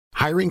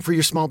Hiring for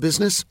your small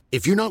business?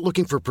 If you're not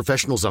looking for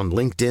professionals on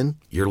LinkedIn,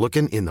 you're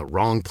looking in the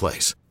wrong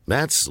place.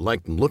 That's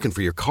like looking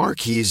for your car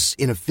keys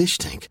in a fish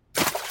tank.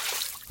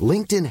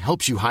 LinkedIn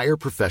helps you hire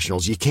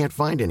professionals you can't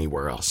find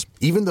anywhere else,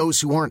 even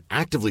those who aren't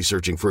actively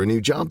searching for a new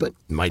job but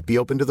might be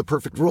open to the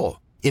perfect role.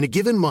 In a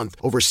given month,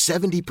 over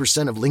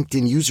 70% of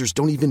LinkedIn users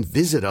don't even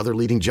visit other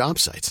leading job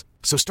sites.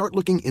 So start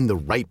looking in the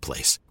right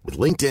place. With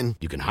LinkedIn,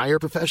 you can hire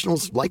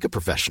professionals like a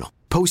professional.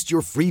 Post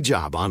your free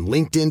job on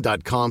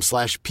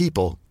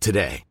linkedin.com/people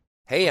today.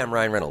 Hey, I'm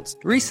Ryan Reynolds.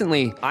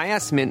 Recently, I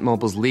asked Mint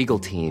Mobile's legal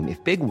team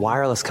if big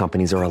wireless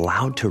companies are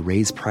allowed to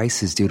raise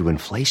prices due to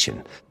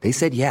inflation. They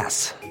said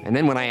yes. And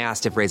then when I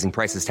asked if raising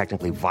prices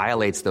technically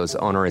violates those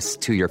onerous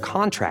 2-year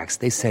contracts,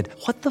 they said,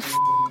 "What the f***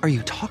 are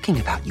you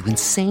talking about, you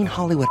insane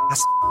Hollywood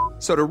ass?"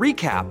 So to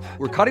recap,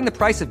 we're cutting the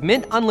price of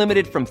Mint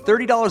Unlimited from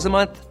 $30 a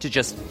month to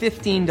just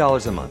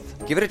 $15 a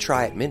month. Give it a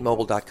try at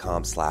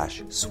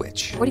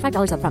mintmobile.com/switch.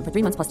 $45 up front for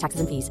 3 months plus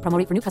taxes and fees. Promo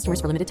rate for new customers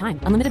for limited time.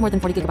 Unlimited more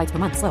than 40 gigabytes per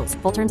month. Slows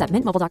full terms at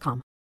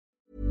mintmobile.com.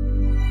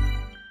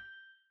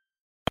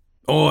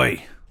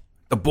 Oi,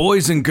 the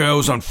boys and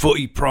girls on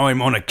Footy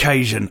Prime on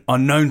occasion are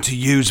known to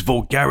use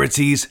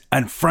vulgarities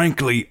and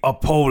frankly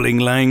appalling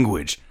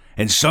language,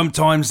 and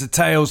sometimes the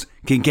tales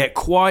can get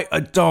quite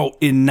adult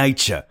in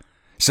nature.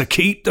 So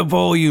keep the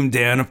volume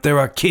down if there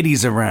are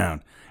kiddies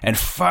around. And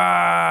thank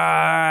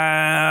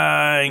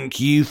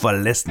you for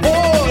listening.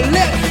 Oh,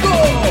 let's go!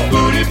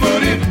 Footy,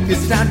 footy,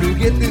 it's time to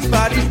get this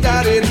party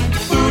started.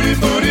 Footy,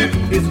 footy,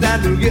 it's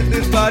time to get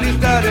this party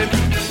started.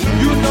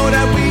 You know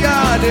that we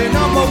are the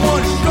number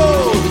one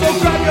show. So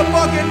grab your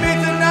fucking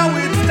mitts and now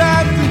it's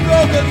time to go.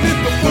 Cause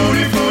it's the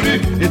footy, footy,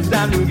 it's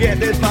time to get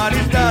this party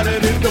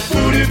started. It's the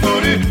footy,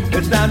 footy,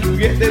 it's time to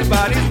get this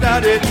party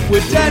started.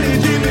 With Danny,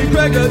 Jimmy,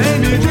 Gregor,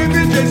 Andy, Jim,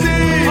 and JC.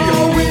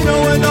 All we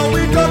know and all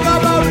we talk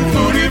about is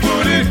footy,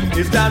 footy.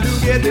 It's time to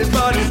get this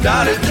party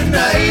started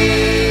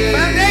tonight.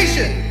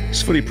 Foundation.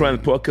 It's Footy Prime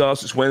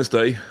podcast. It's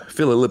Wednesday. I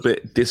feel a little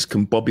bit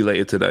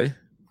discombobulated today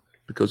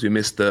because we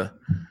missed the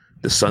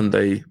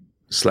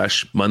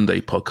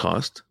Sunday/Monday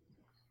podcast.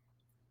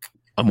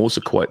 I'm also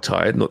quite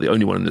tired. Not the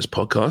only one in this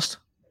podcast.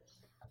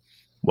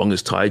 Wong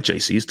is tired.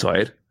 JC is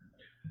tired.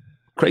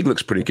 Craig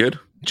looks pretty good.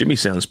 Jimmy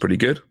sounds pretty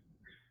good.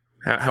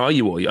 How are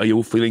you all? Are you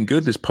all feeling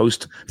good this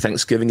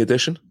post-Thanksgiving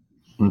edition?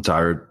 I'm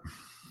tired.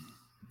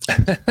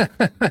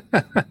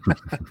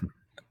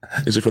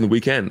 Is it from the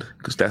weekend?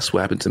 Because that's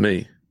what happened to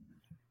me.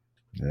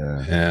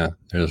 Yeah.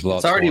 There's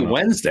lots. It's already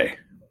Wednesday.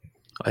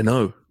 I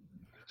know.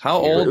 How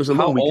old? It was a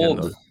long weekend,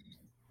 old? though.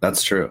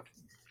 That's true.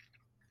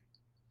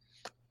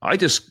 I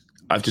just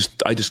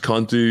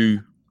can't do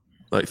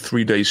like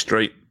 3 days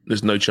straight.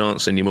 There's no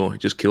chance anymore.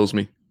 It just kills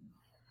me.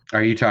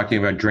 Are you talking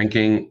about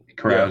drinking,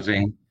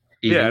 carousing?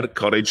 Yeah, at a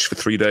cottage for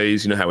 3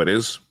 days. You know how it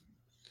is.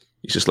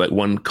 It's just like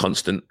one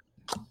constant,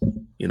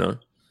 you know.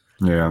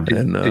 Yeah.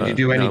 And, did you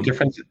do any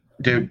different?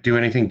 Do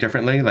anything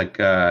differently, like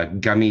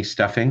gummy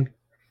stuffing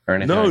or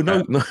anything?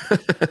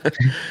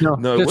 No.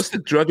 No. What's the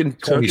drug in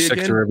turkey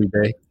again? every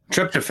day.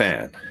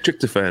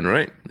 Tryptophan,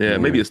 right? Yeah,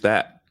 maybe it's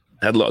that.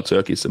 I had a lot of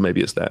turkey, so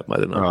maybe it's that. I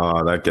don't know.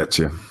 Oh, that gets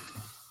you.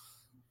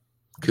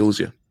 Kills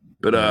you.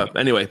 But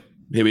anyway,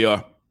 here we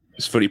are.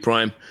 It's Footy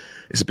Prime.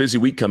 It's a busy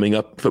week coming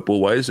up,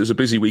 football-wise. It's a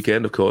busy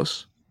weekend, of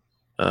course.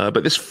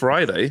 But this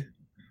Friday,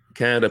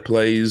 Canada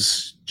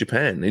plays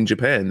Japan. In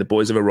Japan, the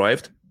boys have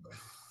arrived.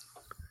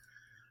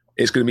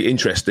 It's going to be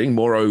interesting.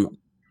 Moro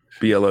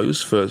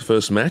BLO's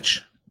first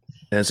match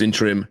as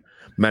interim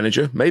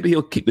manager. Maybe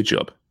he'll keep the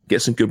job,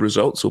 get some good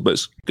results, but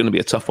it's going to be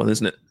a tough one,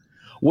 isn't it?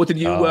 What did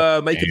you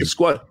make of the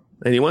squad?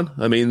 Anyone?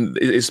 I mean,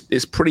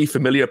 it's pretty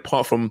familiar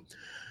apart from,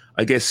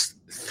 I guess,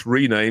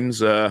 3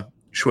 names.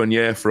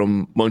 Chouanier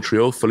from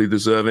Montreal, fully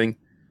deserving.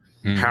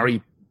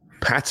 Harry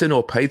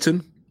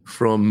Payton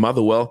from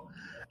Motherwell.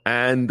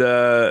 And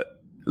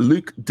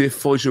Luc de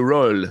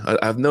Faugerolles,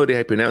 I have no idea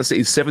how to pronounce it.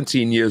 He's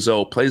 17 years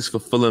old, plays for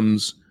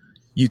Fulham's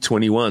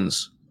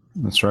U21s.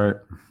 That's right.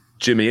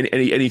 Jimmy,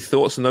 any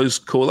thoughts on those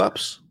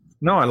call-ups?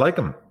 No, I like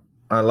him.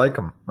 I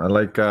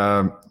like,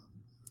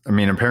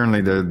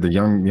 apparently the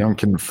young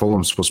kid in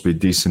Fulham's supposed to be a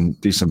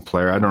decent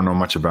player. I don't know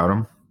much about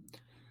him.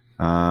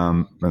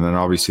 And then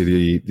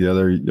obviously the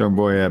other young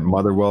boy at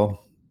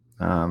Motherwell.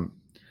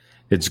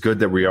 It's good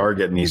that we are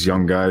getting these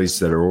young guys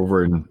that are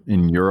over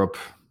in Europe,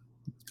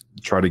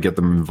 try to get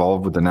them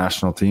involved with the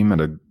national team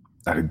at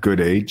a good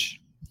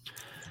age.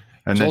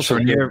 And then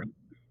Chouanier,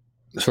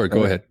 sorry,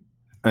 go ahead.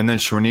 And then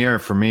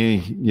Chouanier, for me,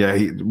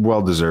 he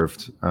well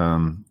deserved.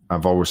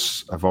 I've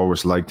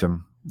always liked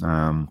him.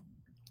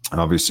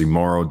 Obviously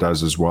Moro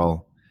does as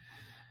well.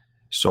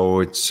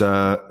 So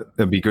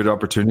it'll be a good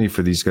opportunity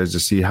for these guys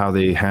to see how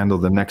they handle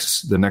the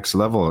next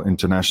level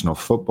international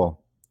football.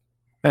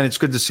 And it's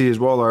good to see as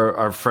well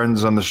our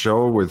friends on the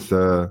show with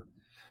Paul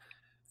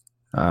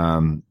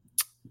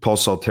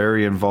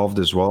Salteri involved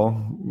as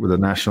well with the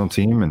national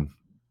team, and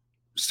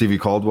Stevie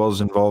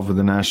Caldwell's involved with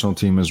the national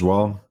team as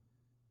well.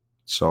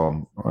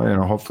 So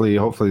hopefully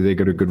they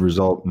get a good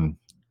result. And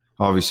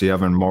obviously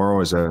Evan Morrow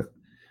as a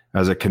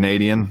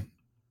Canadian,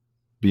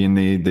 being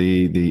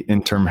the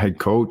interim head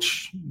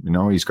coach. You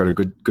know, he's got a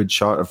good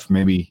shot of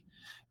maybe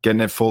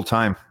getting it full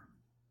time.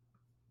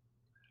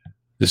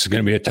 This is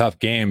going to be a tough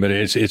game, but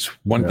it's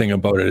one thing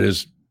about it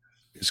is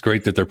it's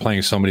great that they're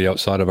playing somebody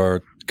outside of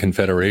our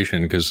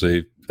confederation, because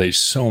they play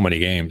so many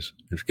games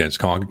against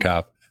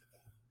CONCACAF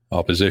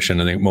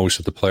opposition. I think most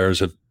of the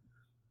players have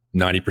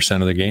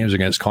 90% of the games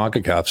against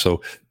CONCACAF.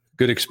 So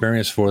good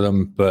experience for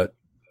them, but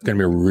it's going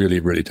to be a really,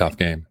 really tough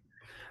game.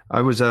 I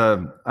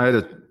had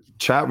a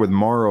chat with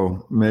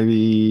Morrow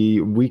maybe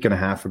a week and a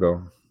half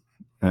ago,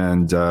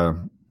 and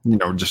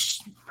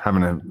just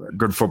having a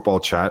good football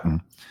chat,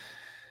 and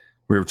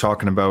we were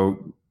talking about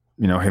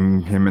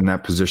him in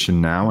that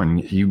position now, and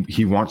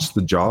he wants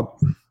the job.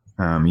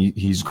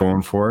 He's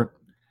going for it.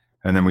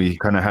 And then we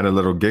kind of had a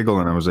little giggle,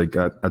 and I was like,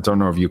 I don't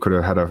know if you could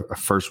have had a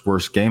first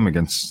worst game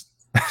against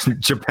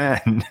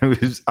Japan.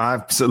 It was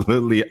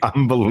absolutely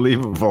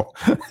unbelievable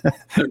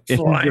in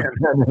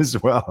Japan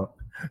as well.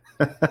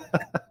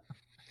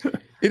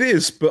 It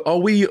is, but are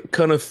we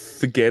kind of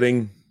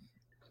forgetting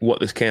what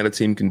this Canada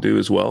team can do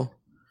as well?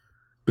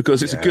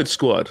 Because it's a good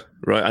squad,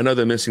 right? I know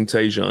they're missing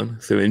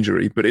Tejan through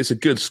injury, but it's a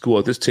good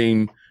squad. This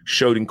team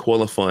showed in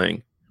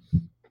qualifying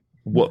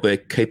what they're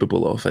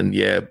capable of. And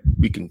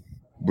we can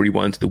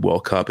rewind to the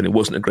World Cup, and it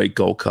wasn't a great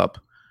Gold Cup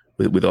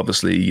with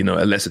obviously,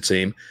 a lesser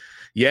team.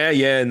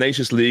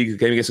 Nations League,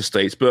 game against the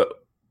States, but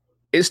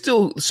it's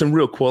still some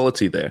real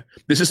quality there.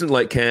 This isn't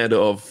like Canada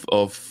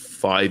of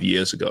 5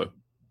 years ago,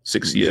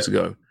 6 years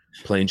ago,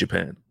 playing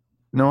Japan.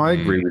 No, I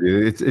agree with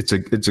you.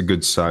 It's a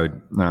good side.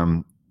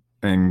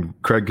 And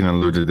Craig can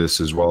allude to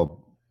this as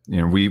well.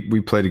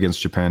 We played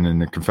against Japan in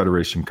the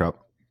Confederation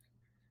Cup,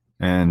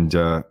 and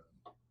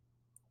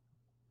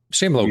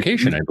same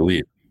location, I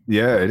believe.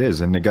 Yeah, it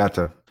is in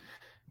Niigata,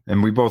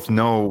 and we both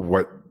know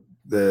what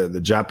the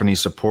Japanese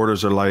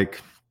supporters are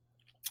like,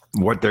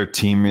 what their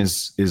team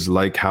is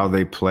like, how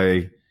they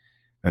play,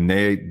 and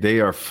they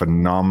are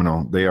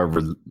phenomenal. They are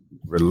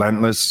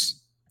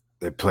relentless.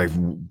 They play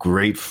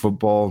great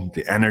football.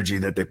 The energy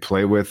that they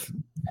play with.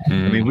 I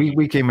mean,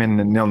 we came in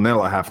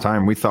 0-0 at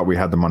halftime. We thought we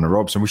had them on the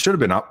ropes, and we should have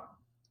been up.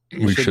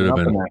 We should have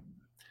been.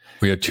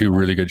 We had two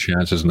really good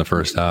chances in the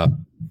first half.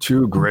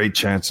 Two great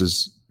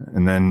chances,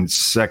 and then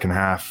second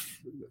half,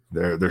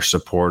 their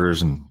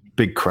supporters and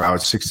big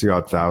crowd,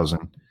 60,000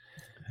 odd.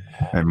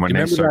 And when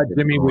remember that,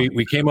 Jimmy,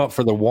 we came up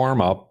for the warm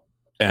up,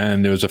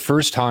 and it was the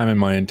first time in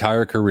my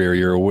entire career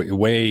you're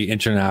away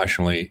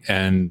internationally,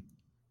 and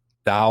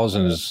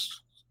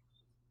thousands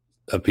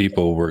of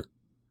people were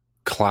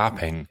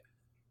clapping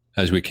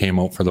as we came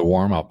out for the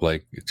warm up,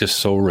 like just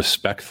so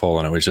respectful.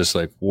 And it was just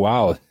like,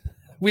 wow,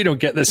 we don't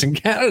get this in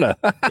Canada.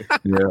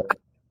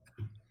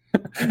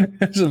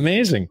 It's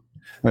amazing.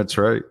 That's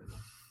right.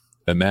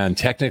 But man,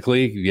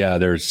 technically,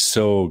 they're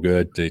so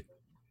good. They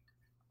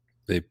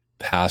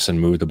pass and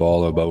move the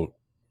ball about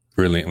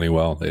brilliantly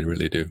well. They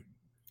really do.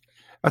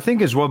 I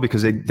think as well,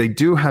 because they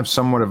do have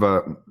somewhat of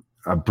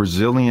a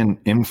Brazilian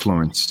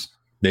influence.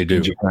 They do.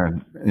 In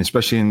Japan,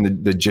 especially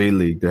in the J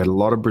League. They had a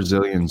lot of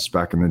Brazilians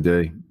back in the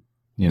day.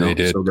 They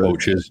did. So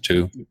coaches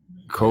too.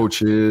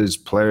 Coaches,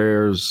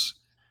 players.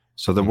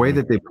 So the way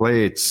that they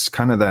play, it's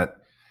kind of that,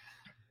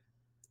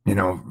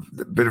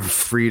 a bit of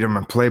freedom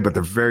and play, but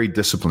they're very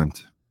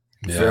disciplined.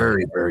 Yeah.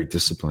 Very, very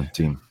disciplined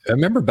team. I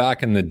remember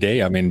back in the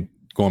day, I mean,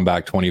 going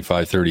back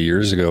 25, 30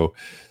 years ago,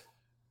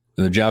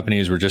 the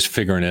Japanese were just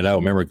figuring it out.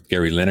 Remember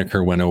Gary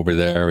Lineker went over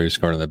there. He was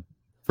kind of the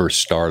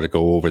first star to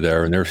go over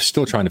there, and they're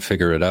still trying to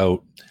figure it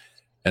out.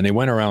 And they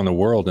went around the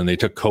world, and they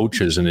took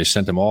coaches and they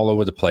sent them all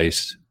over the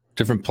place,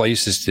 different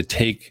places to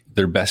take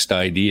their best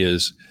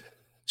ideas.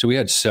 So we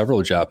had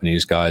several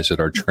Japanese guys at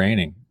our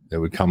training that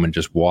would come and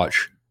just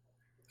watch,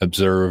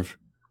 observe,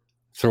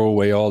 throw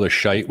away all the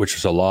shite, which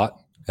was a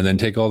lot, and then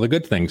take all the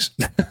good things.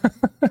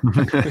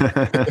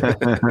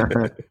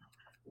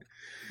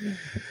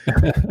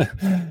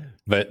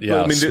 But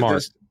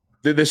smart.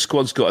 This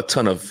squad's got a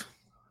ton of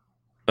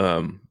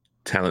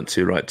talent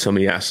too, right?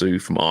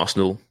 Tomiyasu from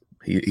Arsenal,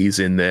 he's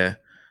in there.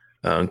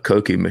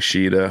 Koki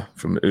Mashida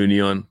from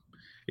Union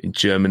in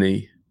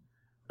Germany.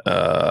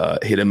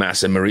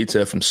 Hidemasa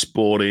Marita from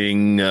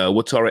Sporting.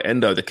 Wataru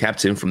Endo, the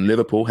captain from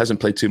Liverpool,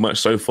 hasn't played too much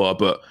so far,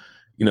 but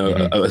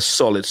a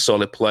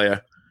solid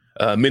player.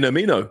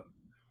 Minamino,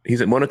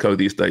 he's at Monaco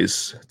these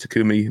days.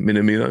 Takumi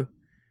Minamino,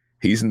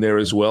 he's in there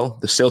as well.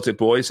 The Celtic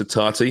boys,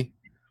 Atati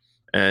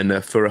and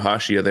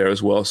Furuhashi are there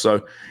as well.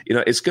 So,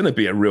 it's going to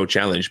be a real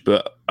challenge.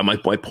 But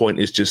my point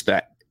is just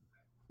that,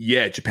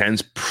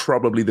 Japan's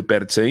probably the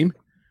better team.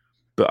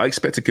 But I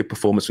expect a good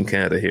performance from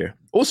Canada here.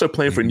 Also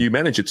playing for a new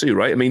manager too,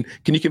 right? I mean,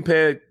 can you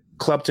compare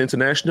club to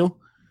international?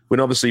 When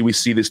obviously we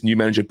see this new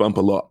manager bump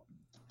a lot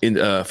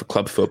for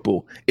club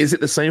football. Is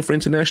it the same for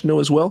international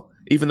as well?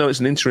 Even though it's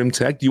an interim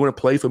tag, do you want to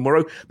play for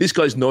Morrow? These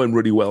guys know him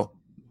really well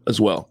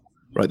as well,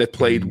 right? They've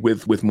played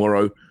with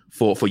Morrow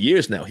for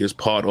years now. He was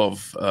part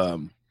of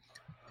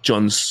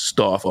John's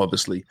staff,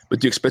 obviously. But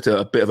do you expect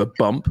a bit of a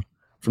bump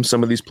from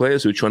some of these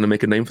players who are trying to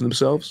make a name for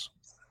themselves?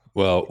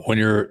 Well,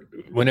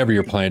 whenever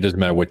you're playing, it doesn't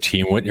matter what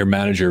team, what your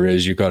manager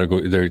is, you got to go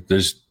there.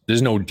 There's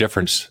no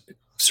difference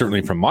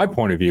certainly from my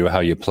point of view, how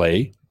you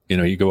play.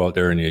 You go out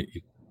there and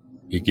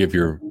you give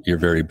your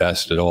very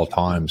best at all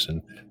times.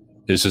 And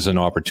this is an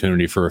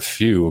opportunity for a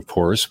few, of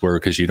course,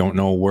 because you don't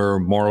know where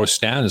Morrow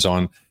stands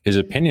on his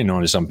opinion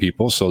on some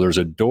people. So there's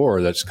a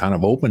door that's kind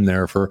of open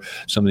there for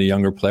some of the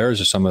younger players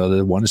or some of the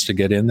other ones to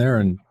get in there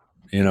and,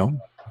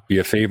 be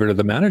a favorite of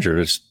the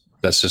manager.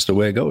 That's just the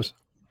way it goes.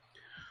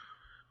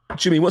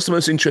 Jimmy, what's the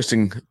most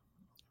interesting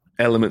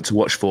element to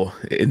watch for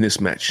in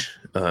this match?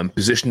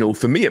 Positional.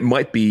 For me, it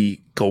might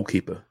be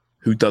goalkeeper,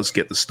 who does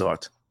get the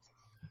start.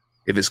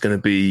 If it's going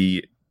to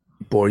be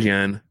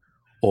Borjan,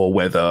 or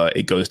whether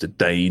it goes to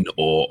Dane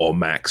or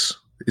Max.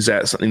 Is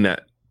that something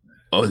that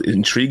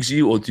intrigues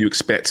you, or do you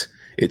expect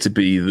it to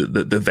be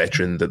the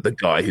veteran, the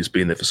guy who's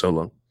been there for so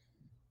long?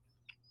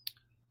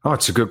 Oh,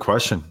 it's a good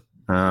question.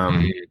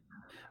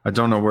 I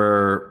don't know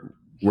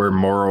where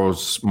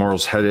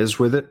Morrow's head is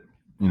with it.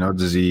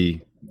 Does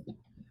he?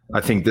 I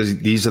think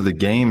these are the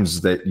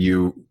games that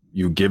you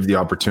give the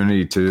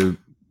opportunity to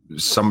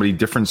somebody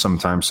different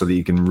sometimes, so that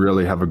you can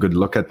really have a good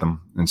look at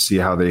them and see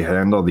how they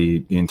handle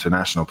the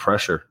international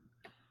pressure.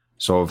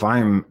 So if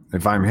I'm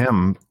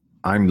him,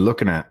 I'm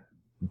looking at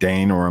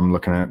Dane or I'm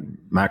looking at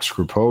Max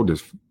Croupeau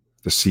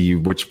to see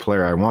which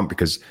player I want,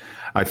 because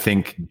I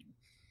think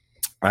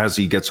as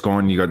he gets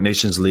going, you got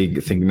Nations League,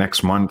 I think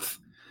next month,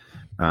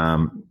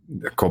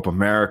 Copa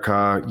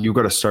America, you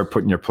got to start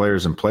putting your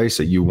players in place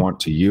that you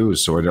want to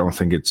use. So I don't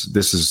think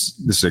this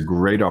is a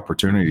great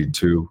opportunity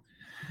to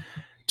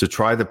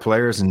try the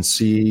players and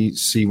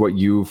see what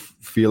you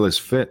feel is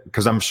fit,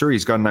 because I'm sure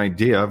he's got an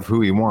idea of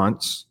who he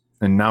wants,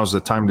 and now's the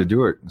time to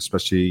do it,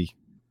 especially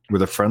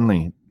with a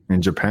friendly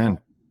in Japan.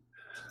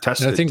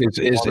 Test it. I think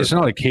it's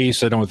not a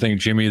case, I don't think,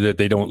 Jimmy, that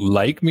they don't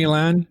like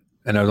Milan.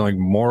 And I don't think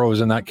Morrow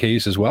is in that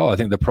case as well. I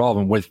think the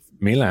problem with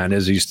Milan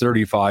is he's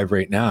 35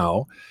 right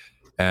now.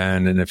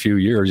 And in a few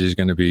years, he's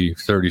going to be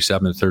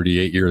 37,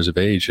 38 years of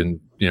age. And,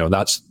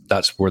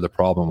 that's where the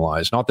problem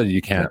lies. Not that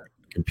you can't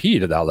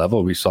compete at that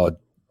level. We saw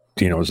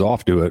Dino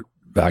Zoff do it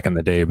back in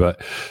the day,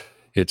 but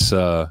it's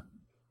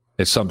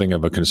something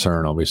of a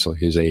concern, obviously,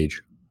 his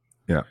age.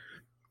 Yeah.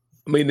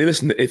 I mean,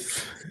 listen,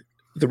 if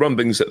the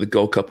rumblings at the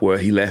Gold Cup were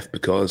he left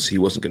because he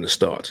wasn't going to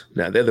start.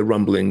 Now, they're the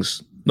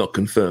rumblings, not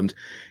confirmed.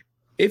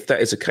 If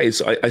that is the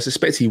case, I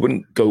suspect he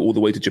wouldn't go all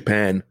the way to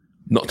Japan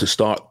not to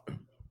start.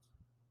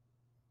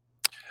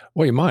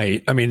 Well, he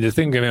might. I mean, the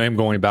thing of him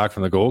going back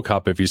from the Gold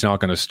Cup, if he's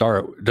not going to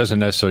start, doesn't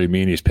necessarily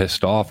mean he's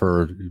pissed off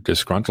or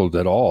disgruntled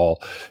at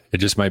all. It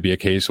just might be a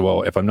case,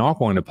 well, if I'm not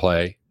going to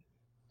play,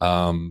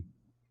 I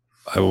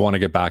want to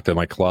get back to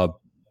my club,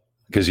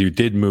 because he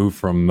did move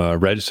from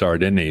Red Star,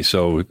 didn't he?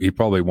 So he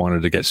probably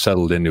wanted to get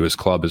settled into his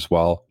club as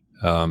well,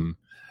 and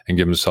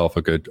give himself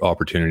a good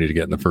opportunity to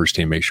get in the first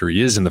team, make sure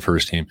he is in the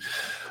first team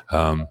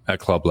at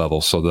club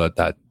level. So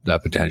that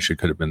potentially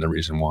could have been the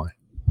reason why.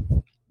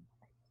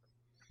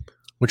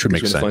 Which would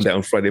make sense. Find out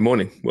on Friday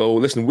morning. Well,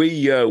 listen,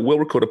 we will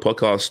record a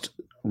podcast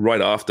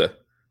right after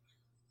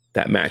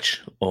that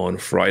match on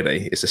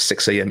Friday. It's a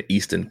 6 a.m.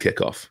 Eastern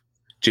kickoff.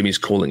 Jimmy's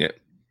calling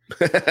it.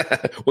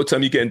 What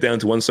time are you getting down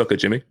to One Soccer,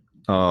 Jimmy?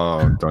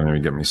 Oh, don't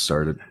even get me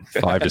started.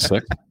 5 to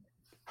 6.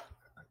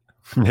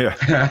 Yeah.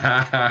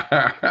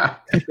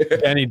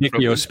 Danny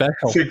Dichio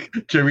special.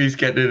 Jimmy's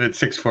getting in at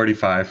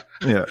 6:45.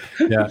 Yeah.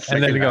 Yeah.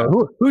 And then we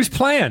go, who's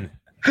playing?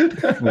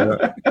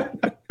 Yeah.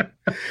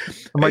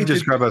 I might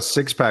just grab a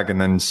 6-pack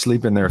and then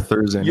sleep in there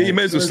Thursday night. Yeah, you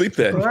may as well sleep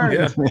there.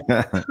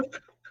 Yeah.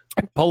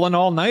 Pull an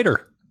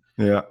all-nighter.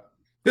 Yeah.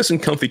 There's some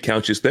comfy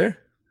couches there.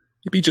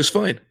 You'd be just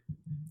fine.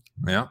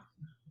 Yeah.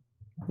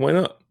 Why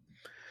not?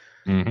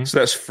 Mm-hmm. So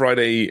that's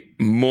Friday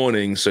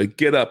morning. So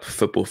get up,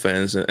 football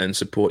fans, and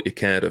support your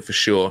Canada for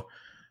sure.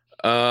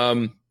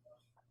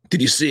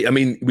 Did you see? I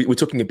mean, we're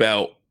talking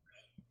about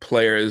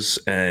players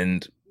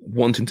and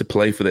wanting to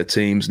play for their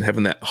teams and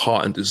having that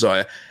heart and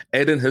desire.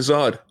 Eden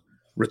Hazard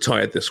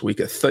retired this week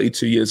at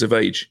 32 years of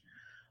age.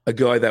 A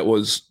guy that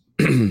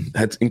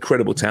had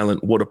incredible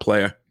talent. What a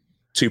player.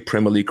 2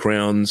 Premier League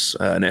crowns,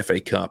 an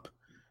FA Cup.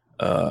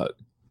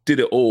 Did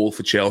it all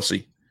for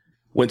Chelsea.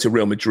 Went to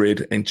Real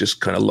Madrid and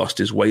just kind of lost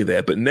his way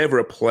there. But never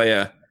a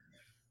player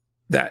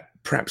that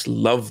perhaps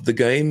loved the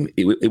game.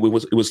 It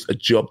was a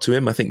job to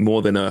him, I think,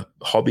 more than a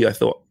hobby. I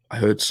thought I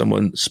heard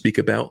someone speak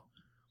about.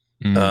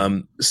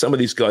 Some of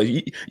these guys,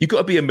 you got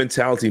to be a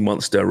mentality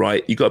monster,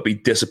 right? You got to be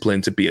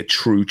disciplined to be a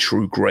true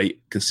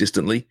great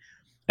consistently.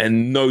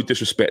 And no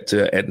disrespect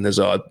to Eden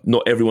Hazard,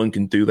 not everyone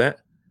can do that.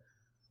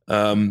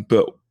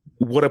 But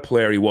what a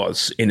player he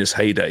was in his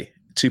heyday.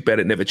 Too bad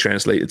it never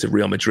translated to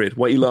Real Madrid.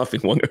 Why are you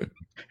laughing, Wonga?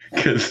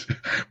 Because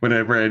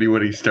whenever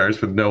anybody starts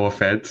with no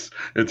offense,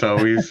 it's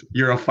always,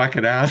 you're a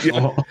fucking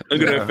asshole. Yeah, I'm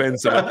going to offend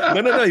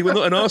someone. No, he was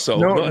not an arsehole.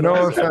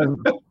 No offense.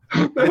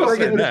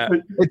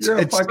 It's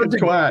a fucking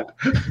twat.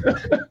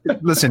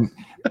 Listen,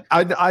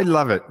 I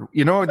love it.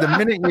 You know, the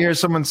minute you hear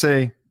someone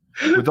say,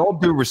 with all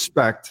due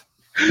respect,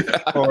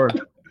 or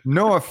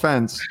no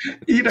offense,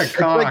 eat a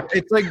cock.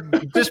 It's like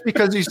just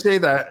because you say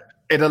that,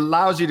 it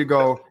allows you to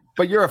go,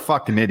 but you're a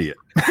fucking idiot.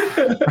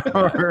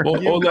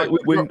 Or like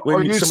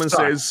when you someone suck.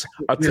 says,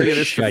 "I'll tell you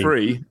this for Shite.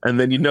 free," and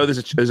then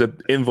there's an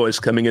invoice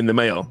coming in the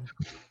mail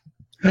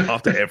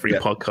after every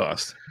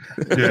podcast.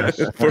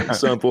 Yes. For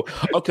example,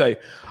 okay,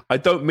 I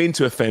don't mean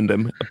to offend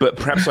him, but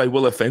perhaps I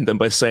will offend him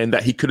by saying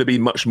that he could have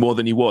been much more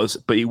than he was,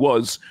 but he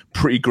was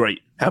pretty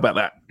great. How about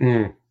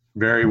that?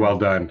 Very well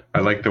done.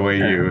 I like the way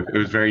it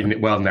was very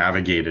well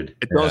navigated.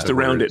 It danced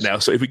around it now.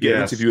 So if we get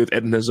an interview with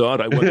Eden Hazard,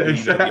 I want to be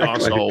the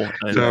arsehole.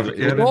 So,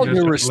 With all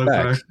due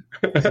respect,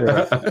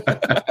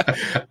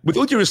 with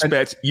all due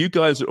respect, you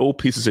guys are all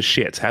pieces of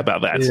shit. How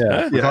about that?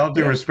 Yeah. Huh? with all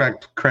due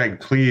respect, Craig,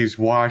 please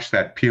wash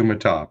that Puma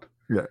top.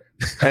 Yeah.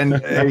 And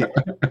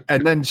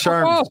then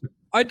Charms, oh,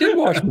 I did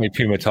wash my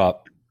Puma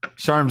top.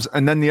 Charms,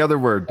 and then the other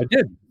word, I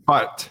did.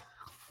 but.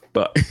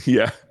 But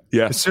yeah.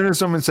 As soon as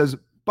someone says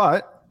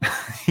but,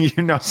 you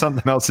know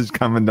something else is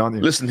coming, don't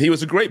you? Listen, he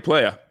was a great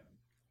player,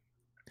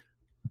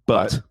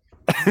 but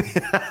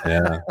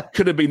Yeah.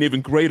 could have been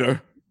even greater.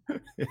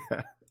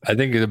 I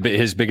think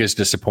his biggest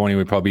disappointing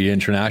would probably be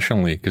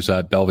internationally, because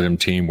that Belgium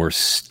team were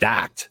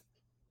stacked.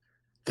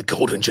 The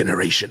golden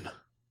generation.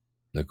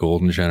 The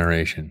golden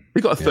generation.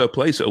 We got a third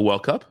place at a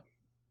World Cup.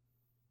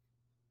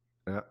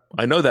 Yeah.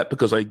 I know that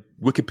because I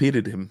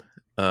Wikipedia'd him.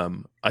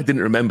 I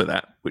didn't remember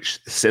that, which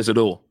says it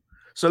all.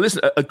 So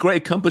listen, a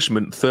great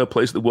accomplishment, third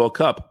place at the World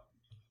Cup.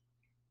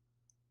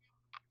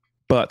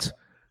 But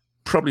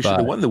probably should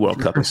have won the World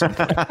Cup at some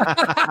point.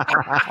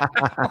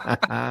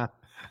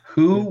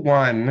 Who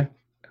won?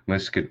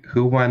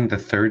 Who won the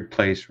third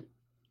place?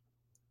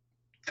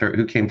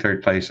 Who came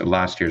third place at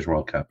last year's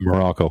World Cup?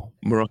 Morocco.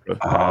 Morocco.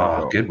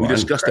 Oh, good We one.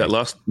 discussed Craig.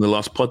 that in the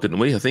last pod, didn't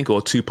we? I think,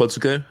 or 2 pods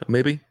ago,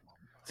 maybe.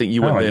 I think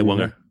you went there,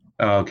 Wonger.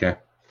 Oh, okay.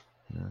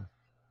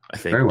 I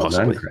think Very well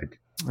possibly. done, Craig.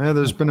 Yeah,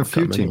 there's been a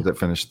few Can't teams remember. that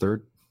finished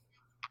third.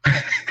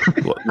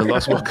 What, the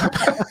last World Cup?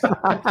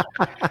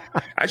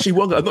 Actually,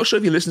 Wonger, I'm not sure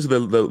if you listened to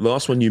the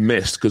last one you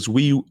missed, because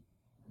we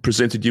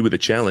presented you with a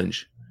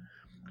challenge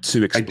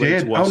to I explain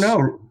did. to us. Oh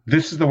no,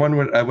 this is the one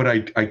when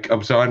I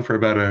was on for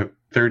about a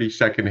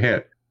 30-second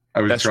hit.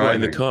 I was That's right,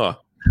 in driving. the car.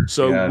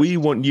 So Yes. we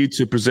want you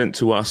to present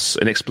to us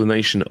an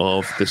explanation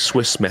of the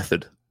Swiss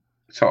method.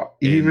 So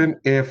even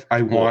if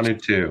I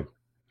wanted to,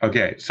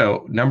 okay.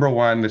 So number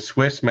one, the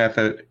Swiss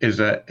method is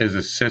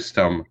a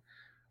system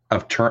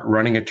of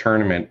running a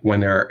tournament when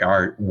there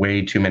are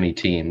way too many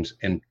teams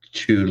in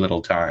too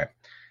little time.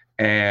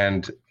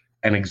 And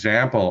an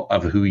example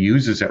of who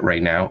uses it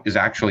right now is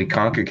actually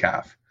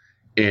CONCACAF.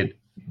 It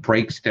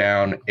breaks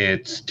down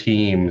its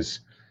teams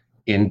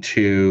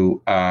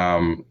into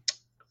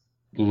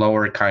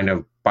lower kind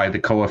of by the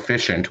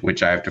coefficient,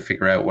 which I have to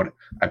figure out what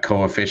a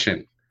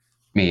coefficient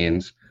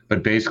means.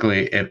 But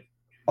basically,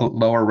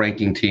 lower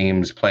ranking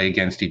teams play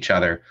against each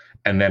other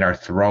and then are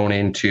thrown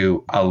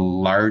into a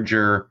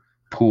larger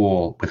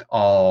pool with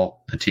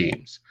all the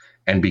teams.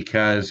 And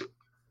because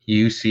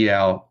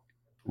UCL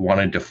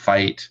wanted to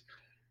fight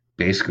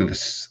basically the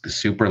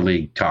Super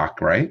League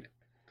talk, right?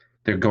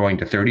 They're going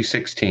to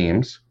 36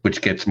 teams,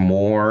 which gets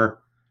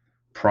more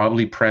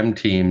probably Prem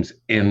teams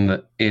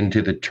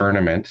into the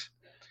tournament.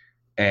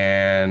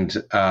 And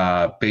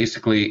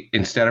basically,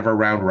 instead of a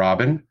round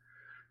robin,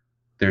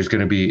 there's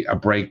going to be a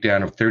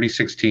breakdown of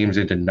 36 teams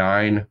into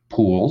 9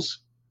 pools.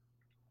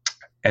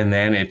 And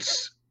then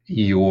it's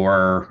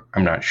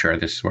I'm not sure.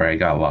 This is where I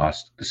got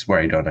lost. This is where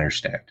I don't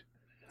understand.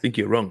 I think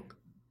you're wrong.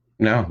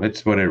 No,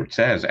 that's what it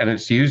says. And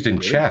it's used in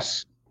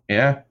chess.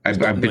 Yeah.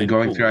 I've been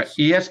going through it.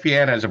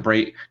 ESPN has a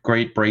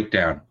great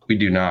breakdown. We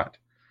do not.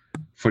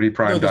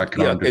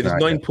 Footyprime.com. It's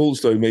 9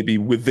 pools, though, maybe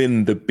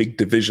within the big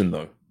division,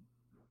 though.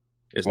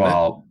 Isn't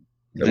Well,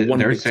 One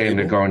they're big saying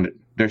table.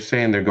 they're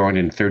saying they're going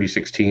in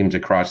 36 teams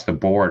across the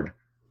board.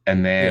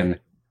 And then,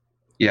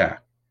 yeah.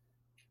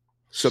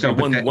 So, So,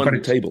 but one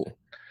it's- table.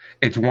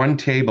 It's one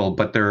table,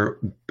 but they're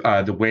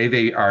the way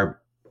they are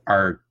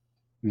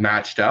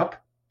matched up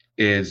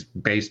is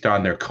based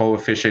on their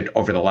coefficient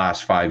over the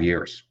last 5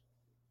 years.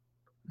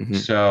 Mhm.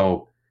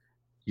 So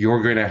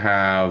you're going to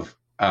have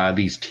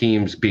these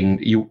teams being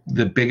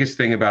the biggest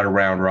thing about a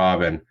round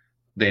robin.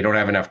 They don't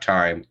have enough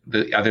time.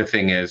 The other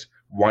thing is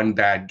one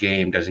bad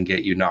game doesn't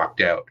get you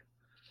knocked out,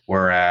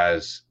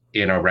 whereas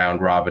in a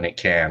round robin it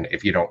can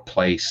if you don't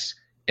place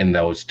in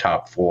those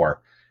top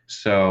 4.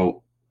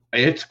 So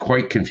it's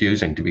quite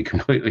confusing, to be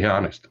completely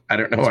honest. I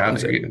don't know how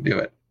they're going to do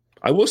it.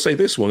 I will say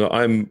this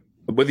one: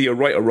 whether you're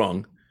right or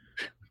wrong,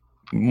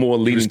 more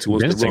leaning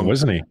towards the Convincing, wrong.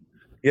 wasn't he?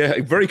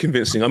 Yeah, very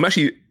convincing. I'm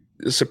actually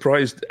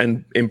surprised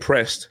and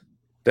impressed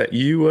that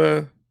you.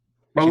 Well,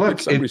 you look,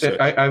 did some research.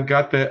 I've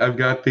got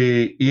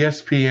the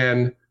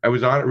ESPN. I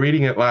was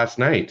reading it last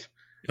night,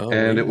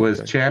 and it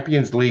was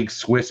Champions League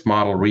Swiss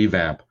model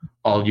revamp.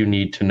 All you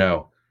need to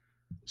know.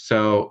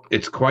 So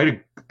it's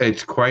quite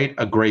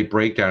a great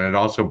breakdown. It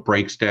also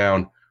breaks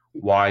down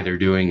why they're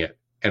doing it,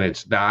 and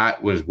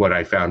that was what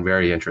I found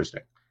very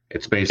interesting.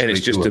 It's basically and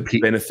it's just to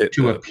benefit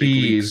to the big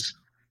leagues.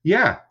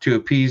 to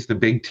appease the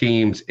big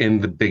teams in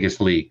the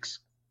biggest leagues.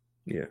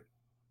 Yeah.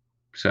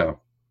 So,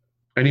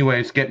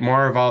 anyways, get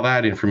more of all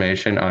that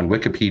information on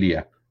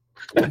Wikipedia.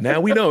 Now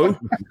we know.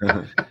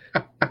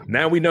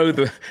 Now we know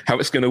how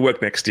it's going to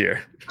work next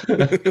year. We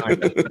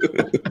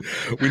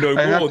know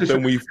more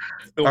than we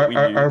thought we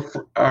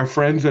knew. Our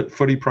friends at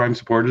Footy Prime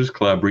Supporters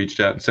Club reached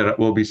out and said,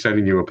 we'll be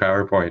sending you a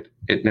PowerPoint.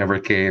 It never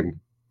came,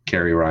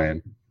 Kerry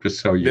Ryan, just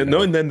so you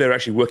know. And then they're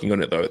actually working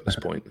on it, though, at this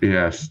point.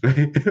 Yes,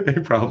 they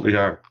probably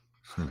are.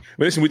 But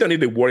listen, we don't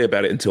need to worry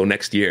about it until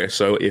next year.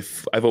 So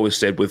I've always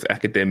said with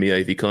academia,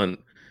 if you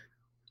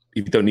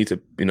don't need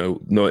to,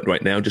 know it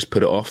right now, just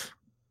put it off.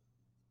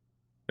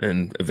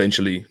 And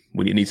eventually,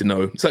 when you need to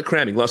know, it's like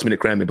cramming, last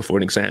minute cramming before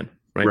an exam,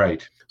 right?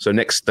 Right. So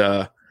next,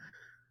 where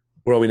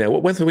are we now?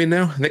 What month are we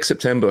now? Next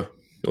September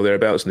or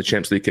thereabouts, and the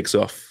Champions League kicks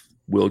off,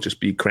 we'll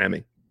just be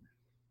cramming,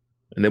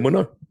 and then we'll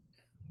know.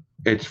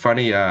 It's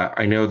funny.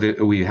 I know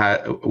that we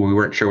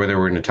weren't sure whether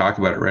we were going to talk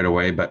about it right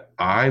away, but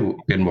I've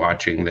been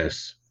watching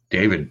this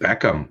David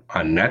Beckham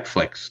on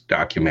Netflix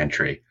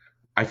documentary.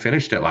 I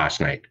finished it last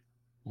night.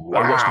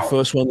 Wow. I watched the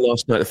first one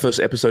last night, the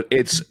first episode.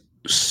 It's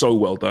so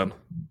well done.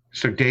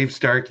 So Dave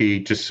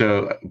Starkey,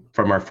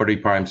 from our Footy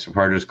Prime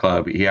Supporters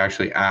Club, he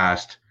actually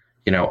asked,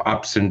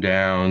 ups and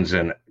downs,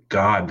 and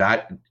God,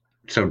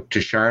 so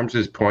to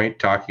Sharms's point,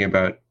 talking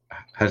about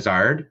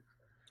Hazard,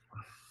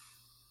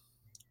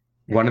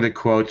 one of the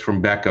quotes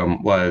from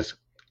Beckham was,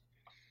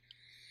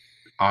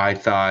 I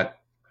thought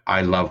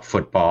I loved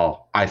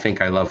football. I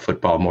think I love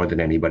football more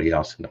than anybody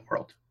else in the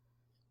world.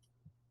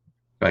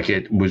 Like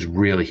he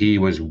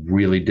was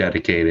really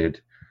dedicated,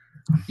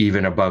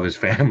 even above his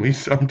family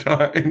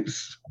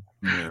sometimes.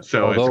 Yeah.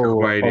 So it's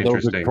quite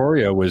interesting.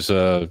 Victoria was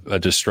a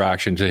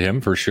distraction to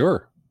him for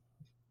sure.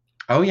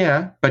 Oh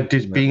yeah, but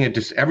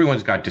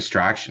everyone's got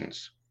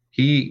distractions.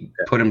 He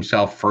put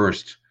himself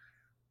first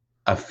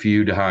a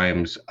few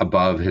times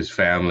above his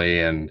family,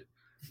 and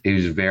he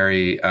was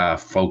very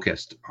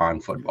focused on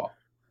football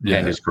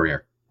and his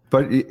career.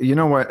 But you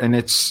know what? And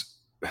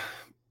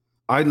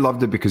I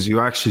loved it because you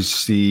actually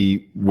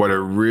see what it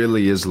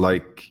really is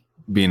like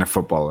being a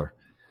footballer.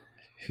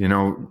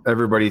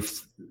 Everybody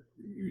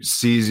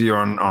sees you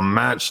on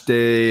match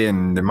day,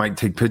 and they might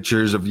take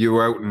pictures of you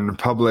out in the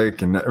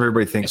public, and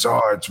everybody thinks,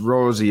 oh, it's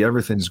rosy,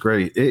 everything's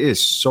great. It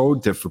is so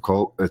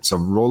difficult. It's a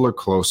roller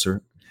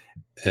coaster.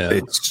 Yeah.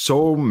 It's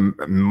so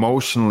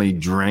emotionally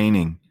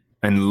draining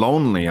and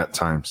lonely at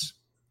times.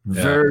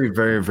 Yeah. Very,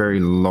 very, very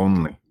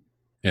lonely.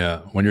 Yeah.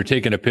 When you're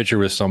taking a picture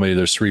with somebody,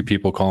 there's 3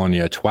 people calling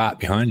you a twat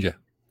behind you.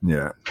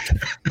 Yeah.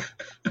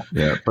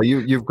 Yeah. But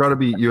you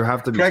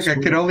have to be. Greg, I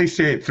can only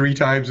say it 3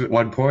 times at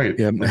one point.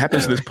 Yeah. It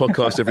happens to this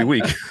podcast every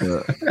week.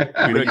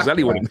 Yeah. You know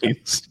exactly what it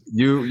means.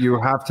 You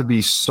have to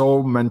be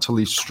so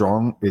mentally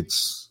strong.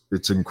 It's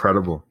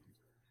incredible.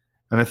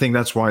 And I think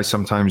that's why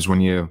sometimes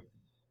when you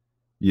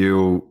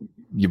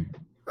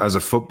as a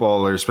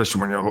footballer,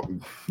 especially when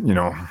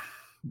you're,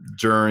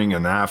 during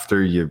and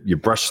after, you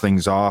brush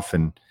things off,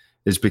 and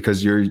it's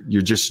because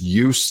you're just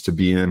used to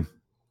being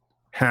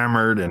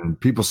hammered and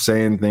people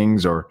saying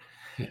things, or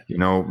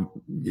you're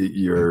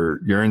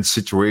in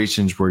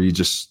situations where you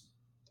just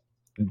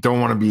don't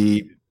want to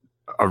be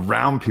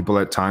around people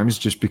at times,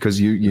 just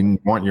because you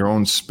want your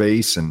own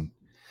space.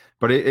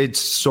 But it's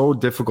so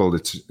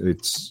difficult.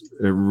 It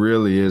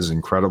really is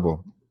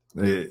incredible.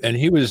 And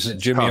he was,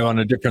 Jimmy, on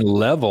a different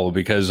level,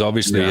 because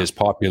obviously his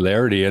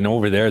popularity, and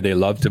over there they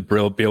love to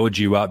build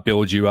you up.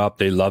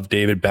 They love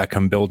David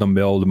Beckham, build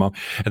him up.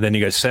 And then he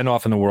got sent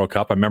off in the World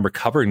Cup. I remember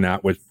covering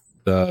that with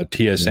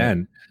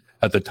TSN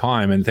at the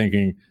time and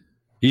thinking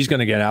he's going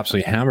to get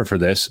absolutely hammered for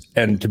this.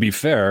 And to be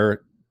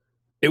fair,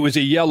 it was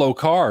a yellow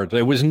card.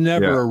 It was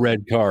never a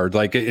red card.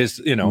 Like it's,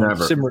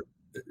 Simeone,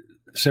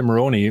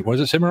 was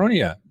it Simeone?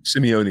 Yeah.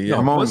 Simeone, yeah.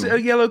 Was it a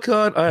yellow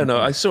card? I don't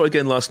know. I saw it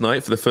again last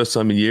night for the first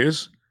time in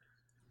years.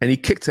 And he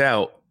kicked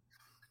out.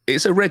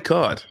 It's a red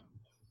card.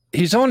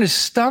 He's on his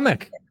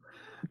stomach.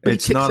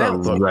 It's not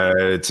a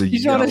red.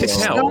 He's on his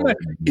stomach.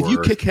 If you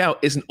kick out,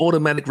 it's an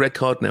automatic red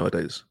card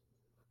nowadays.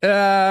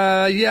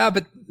 Yeah,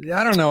 but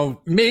I don't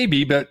know.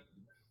 Maybe, but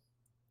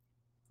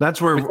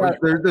that's where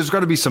there's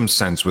got to be some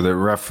sense with it.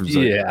 Reference.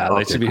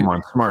 Come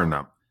on, smarten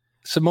up.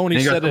 Simone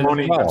said it.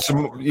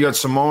 You got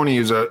Simone,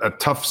 who's a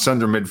tough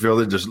center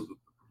midfielder, just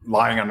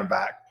lying on the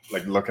back,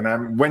 like looking at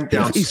him. Went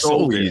down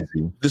so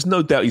easy. There's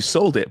no doubt he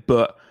sold it,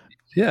 but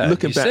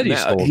looking back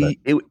now,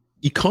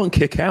 you can't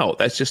kick out.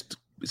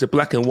 It's a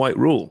black and white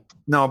rule.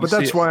 No, but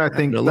that's why I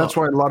think that's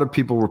why a lot of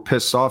people were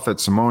pissed off at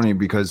Simone,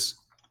 because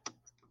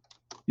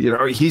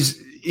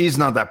he's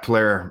not that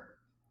player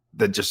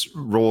that just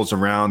rolls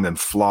around and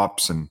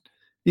flops, and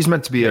he's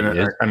meant to be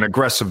an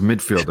aggressive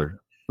midfielder.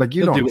 Like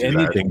you don't do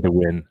anything to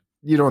win.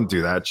 You don't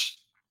do that.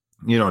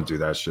 You don't do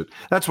that shit.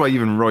 That's why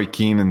even Roy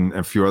Keane and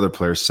a few other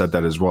players said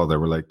that as well. They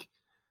were like,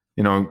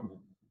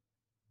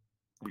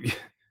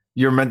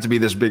 you're meant to be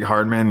this big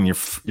hard man, and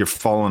you're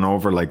falling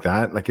over like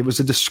that. Like, it was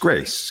a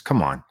disgrace.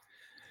 Come on.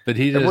 But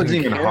it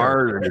wasn't even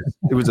hard.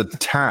 It was a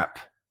tap.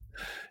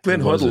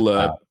 Glenn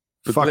Hoddle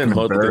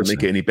didn't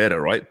make it any better,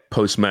 right?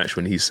 Post match,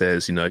 when he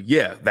says,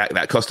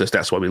 that cost us.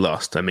 That's why we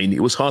lost. I mean,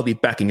 it was hardly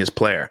backing his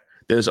player.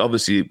 There was a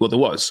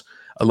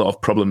lot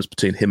of problems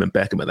between him and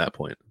Beckham at that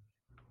point.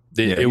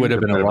 It would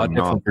have been a lot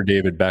different for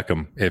David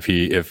Beckham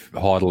if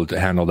Hoddle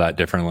handled that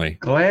differently.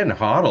 Glenn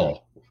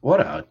Hoddle, what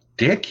a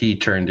dick he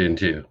turned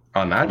into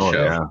on that show.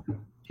 Yeah.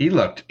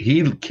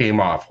 He came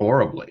off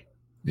horribly.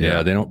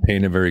 Yeah, they don't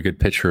paint a very good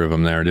picture of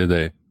him there, do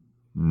they?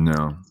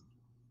 No.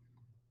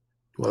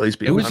 Well, he's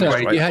been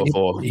he had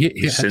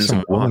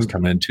some woman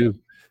come in too.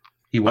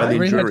 He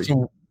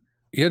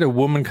had a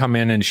woman come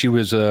in and she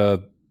was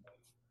a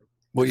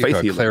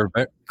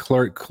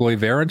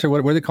clairvoyant, or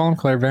what do they call him?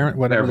 Clairvoyant,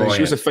 whatever.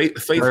 She was a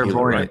faith healer,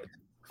 right?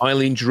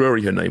 Eileen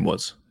Drury, her name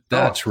was.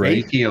 That's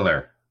right. Faith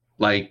healer.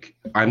 Like,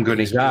 I'm going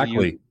to heal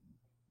you.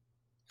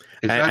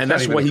 And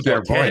that's why he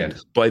got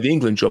canned by the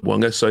England job,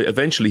 Wonga. So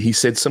eventually he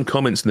said some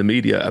comments in the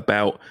media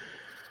about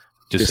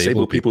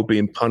disabled people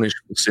being punished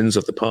for sins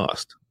of the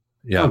past.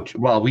 Yeah. Oh,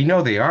 well, we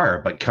know they are,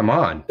 but come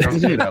on. Don't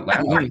say that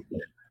loud.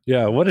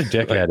 Yeah, what a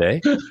dickhead, eh?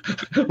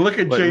 Look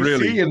at JC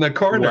really, in the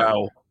corner.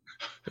 Wow.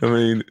 I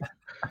mean,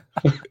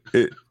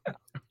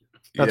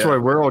 that's why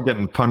we're all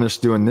getting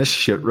punished doing this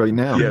shit right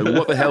now. Yeah,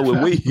 what the hell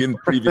were we in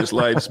previous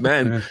lives,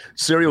 man?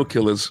 Serial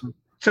killers.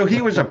 So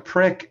he was a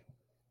prick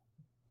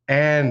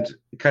and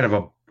kind of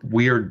a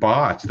weird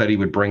boss that he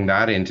would bring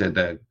that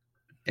into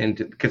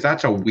because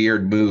that's a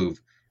weird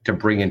move to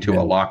bring into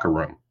a locker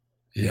room.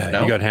 Yeah, you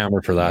know? He got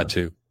hammered for that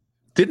too.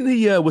 Didn't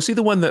he? Was he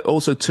the one that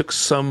also took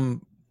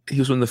some? He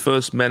was one of the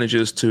first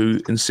managers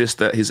to insist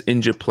that his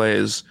injured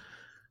players,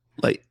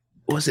 like,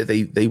 what was it?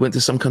 They went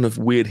to some kind of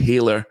weird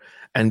healer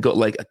and got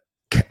like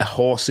a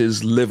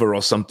horse's liver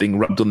or something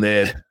rubbed on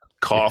their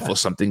calf or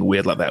something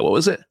weird like that. What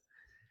was it?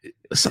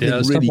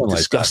 Something really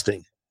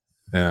disgusting.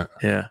 Like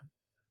yeah.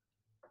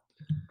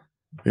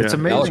 It's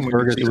amazing.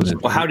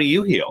 Well, how do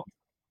you heal?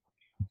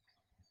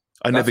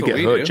 I never get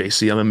hurt,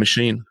 JC. I'm a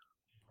machine.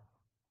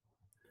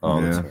 Oh,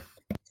 yeah.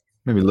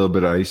 Maybe a little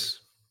bit of ice.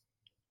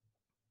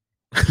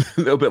 A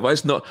little bit of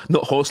ice, not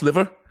horse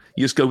liver.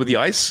 You just go with the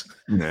ice.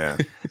 Yeah,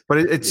 but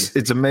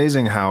it's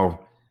amazing how,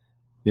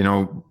 you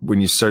know,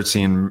 when you start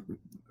seeing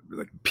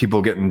like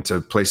people get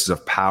into places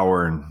of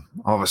power, and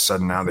all of a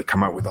sudden now they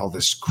come out with all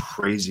this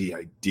crazy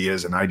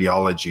ideas and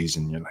ideologies,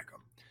 and you're like,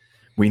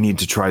 we need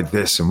to try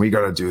this and we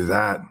got to do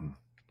that.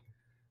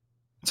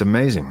 It's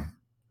amazing.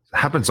 It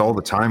happens all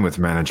the time with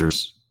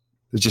managers.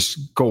 They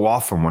just go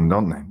off on one,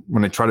 don't they?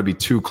 When they try to be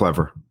too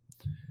clever.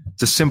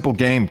 It's a simple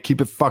game.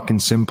 Keep it fucking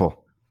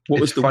simple. What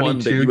was the one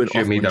that you went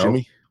off on,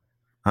 Jimmy?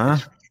 Huh?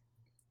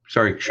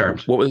 Sorry,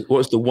 Sharps. What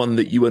was the one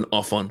that you went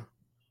off on?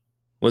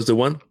 What was the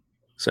one?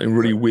 Something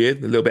really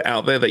weird, a little bit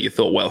out there that you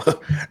thought, well,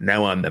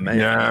 now I'm the man.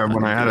 Yeah,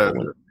 when I had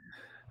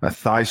a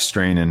thigh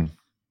strain and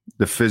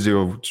the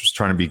physio was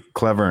trying to be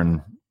clever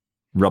and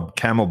rub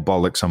camel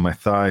bullocks on my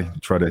thigh,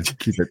 try to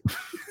keep it.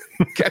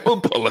 Camel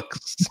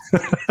bullocks?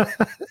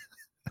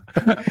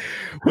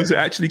 Was it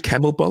actually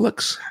camel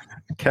bullocks?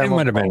 It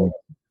might have been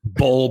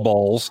bull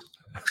balls.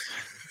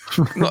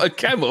 Not a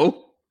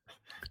camel.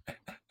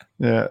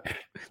 Yeah.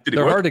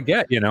 They're hard to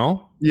get, you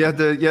know? You had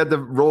to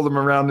roll them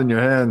around in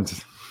your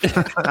hand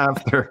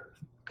after.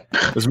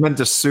 It was meant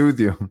to soothe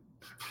you.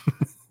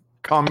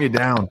 Calm you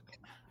down.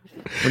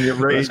 When you're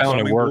ready,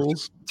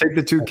 take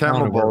the 2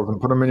 camel balls and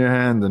put them in your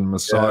hand and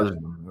massage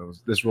them.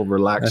 This will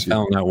relax you. I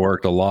found that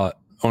worked a lot.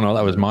 Oh, no,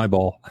 that was my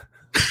ball.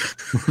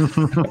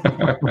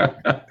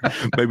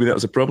 Maybe that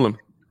was a problem.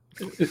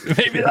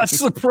 Maybe that's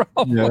the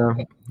problem.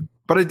 Yeah.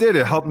 But it did.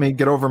 It helped me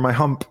get over my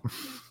hump.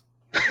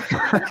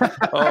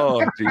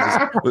 Oh, Jesus.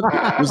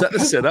 Was that the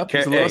setup?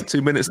 Was the last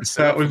 2 minutes?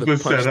 That was the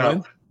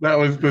setup. That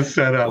was the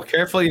setup. Well,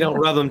 careful you don't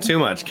rub them too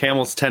much.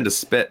 Camels tend to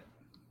spit.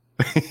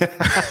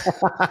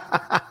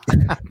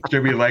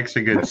 Jimmy likes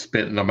a good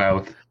spit in the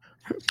mouth.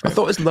 I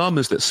thought it's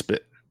llamas that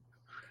spit.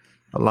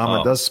 A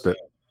llama does spit.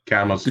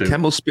 Camels do.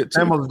 Camels spit too?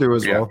 Camels do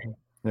as well.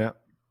 Yeah.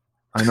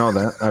 I know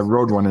that. I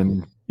rode one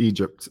in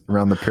Egypt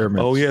around the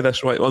pyramids. Oh, yeah,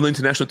 that's right. On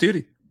international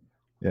duty.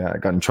 Yeah, I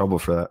got in trouble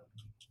for that.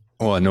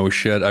 Oh, no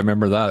shit. I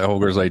remember that.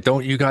 Hogar's like,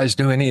 don't you guys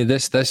do any of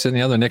this, and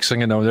the other. Next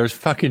thing you know, there's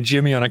fucking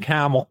Jimmy on a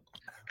camel.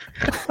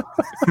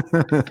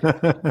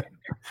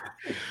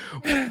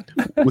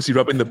 Was he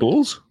rubbing the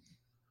balls?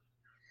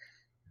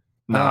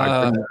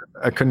 No,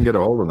 I couldn't get a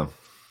hold of them.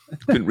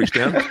 Couldn't reach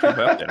down?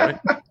 Out there, right?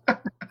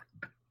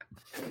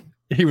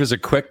 He was a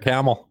quick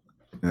camel.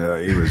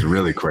 Yeah, he was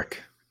really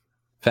quick.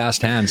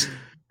 Fast hands.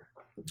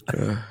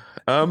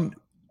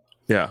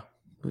 Yeah.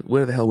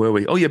 Where the hell were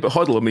we? Oh, yeah, but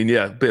Hoddle, I mean,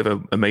 yeah, a bit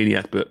of a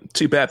maniac, but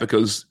too bad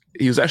because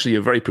he was actually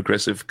a very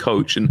progressive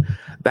coach. And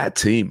that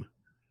team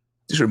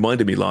just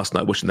reminded me last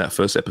night watching that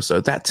first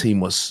episode, that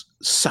team was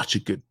such a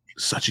good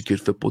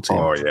football team.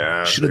 Oh,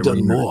 yeah. Should have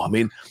done more. I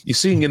mean, you're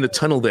seeing in the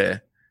tunnel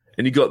there,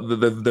 and you got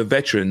the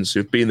veterans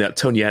who've been there.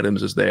 Tony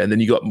Adams is there, and then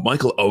you got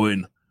Michael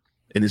Owen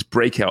in his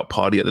breakout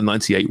party at the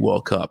 98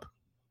 World Cup.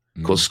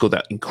 Of course, scored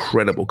that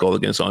incredible goal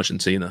against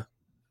Argentina.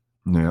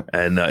 Yeah,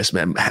 and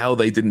how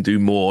they didn't do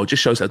more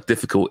just shows how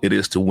difficult it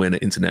is to win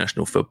at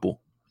international football.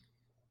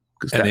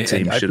 Because that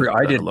team should.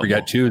 I did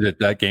forget too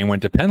that game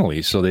went to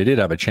penalties, so they did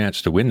have a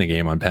chance to win the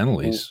game on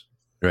penalties.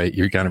 Right?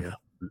 You're kind of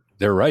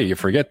they're right. You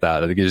forget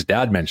that. I think his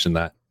dad mentioned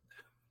that.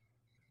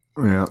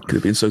 Yeah, could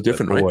have been so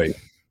different, right?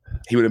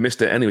 he would have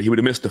missed it anyway. He would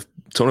have missed the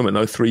tournament.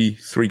 No, three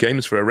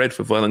games for a red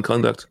for violent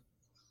conduct.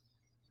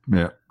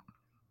 Yeah.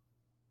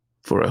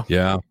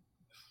 Yeah.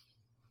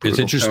 It's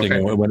interesting.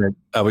 Okay. When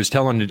I was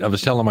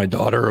telling my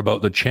daughter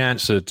about the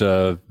chance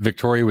that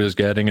Victoria was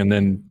getting, and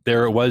then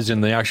there it was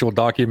in the actual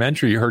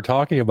documentary, her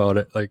talking about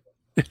it. Like,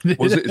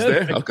 was it? Is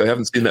there? Okay, I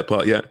haven't seen that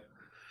part yet.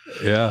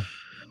 Yeah.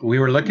 We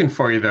were looking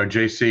for you though,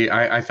 JC.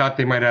 I thought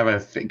they might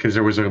have because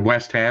there was a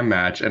West Ham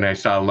match, and I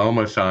saw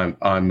Lomas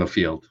on the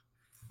field.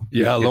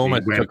 Yeah,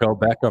 Lomas took out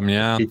Beckham.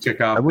 Yeah, he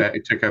took out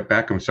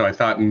Beckham. So I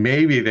thought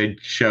maybe they'd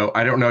show.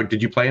 I don't know.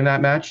 Did you play in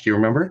that match? Do you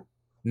remember?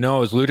 No, it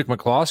was Ludic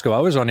McCloskey. I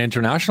was on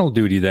international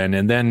duty then,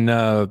 and then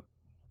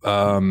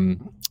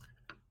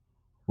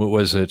what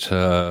was it?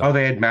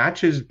 They had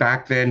matches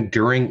back then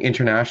during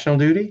international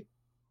duty.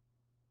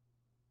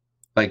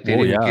 Like they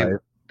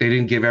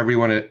didn't give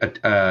everyone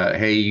a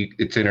hey,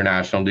 it's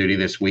international duty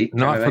this week.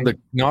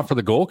 Not for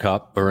the Gold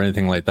Cup or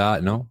anything like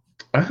that. No.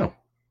 Oh.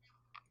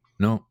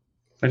 No.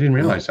 I didn't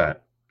realize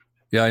that.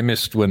 Yeah, I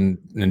missed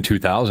in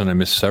 2000. I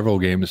missed several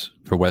games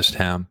for West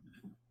Ham,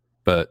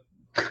 but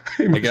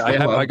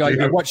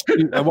I watched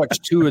 2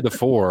 of the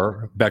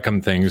 4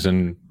 Beckham things,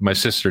 and my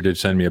sister did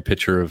send me a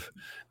picture of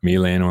me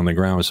laying on the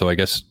ground. So I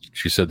guess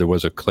she said there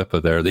was a clip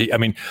of there.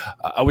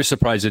 I was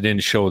surprised they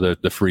didn't show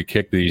the free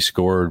kick that he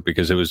scored,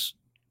 because it was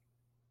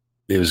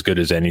good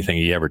as anything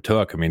he ever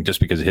took. I mean, just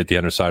because it hit the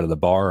underside of the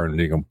bar and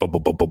you go boom,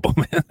 boom, boom, boom,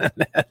 boom.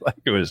 Like,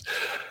 it was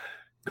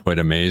quite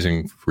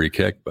amazing free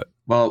kick. But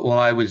well,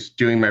 I was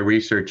doing my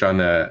research on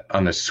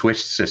the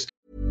Swiss system.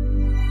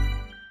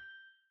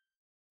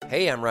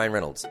 Hey, I'm Ryan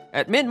Reynolds.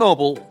 At Mint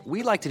Mobile,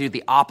 we like to do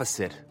the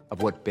opposite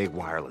of what Big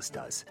Wireless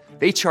does.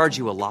 They charge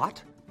you a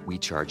lot, we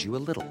charge you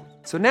a little.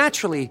 So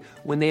naturally,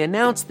 when they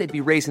announced they'd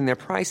be raising their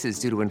prices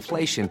due to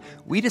inflation,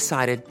 we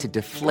decided to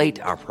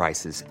deflate our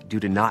prices due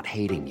to not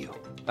hating you.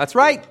 That's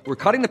right. We're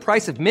cutting the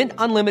price of Mint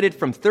Unlimited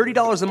from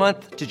 $30 a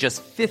month to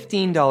just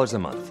 $15 a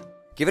month.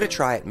 Give it a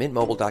try at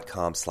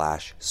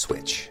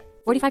mintmobile.com/switch.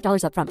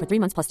 $45 up front for 3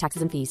 months plus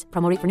taxes and fees.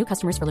 Promo rate for new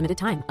customers for limited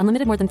time.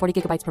 Unlimited more than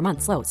 40 gigabytes per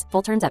month slows.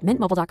 Full terms at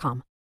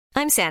mintmobile.com.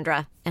 I'm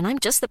Sandra, and I'm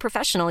just the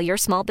professional your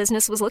small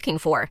business was looking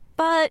for.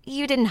 But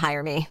you didn't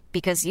hire me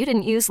because you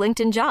didn't use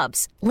LinkedIn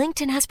Jobs.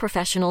 LinkedIn has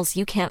professionals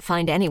you can't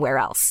find anywhere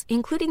else,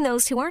 including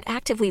those who aren't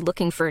actively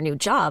looking for a new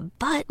job,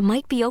 but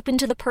might be open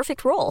to the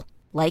perfect role,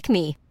 like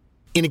me.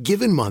 In a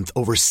given month,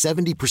 over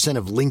 70%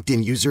 of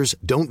LinkedIn users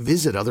don't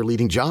visit other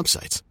leading job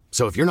sites.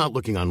 So if you're not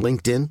looking on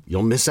LinkedIn,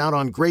 you'll miss out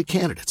on great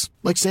candidates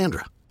like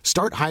Sandra.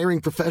 Start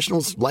hiring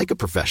professionals like a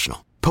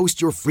professional. Post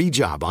your free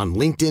job on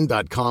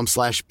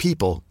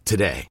linkedin.com/people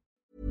today.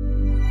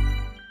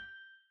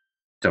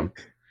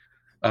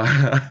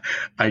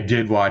 I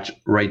did watch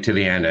right to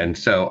the end. And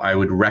so I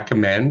would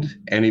recommend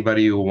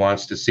anybody who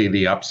wants to see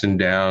the ups and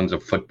downs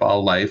of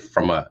football life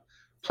from a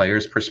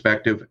player's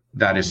perspective,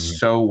 that is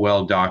so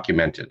well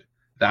documented.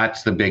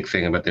 That's the big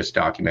thing about this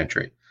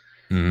documentary.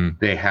 Mm-hmm.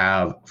 They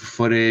have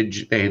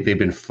footage. They've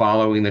been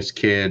following this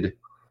kid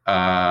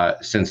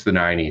since the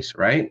 90s,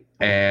 right?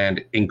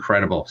 And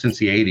incredible, since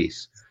the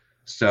 80s.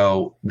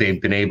 So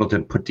they've been able to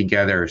put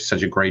together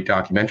such a great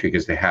documentary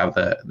because they have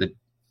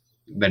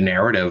the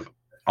narrative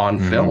on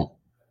film.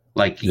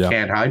 Like, you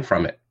can't hide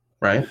from it,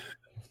 right?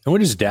 And what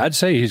does Dad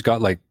say? He's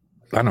got like,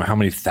 I don't know how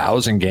many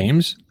thousand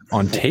games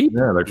on tape.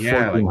 Yeah, like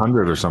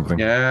 1,400 or something.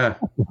 Yeah.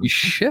 Holy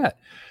shit.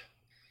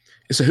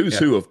 It's a who's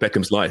who of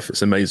Beckham's life.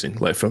 It's amazing.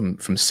 Like from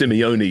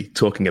Simeone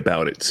talking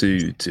about it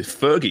to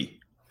Fergie,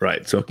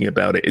 right, talking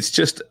about it. It's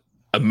just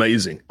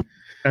amazing.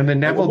 And the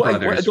Neville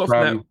brothers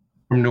from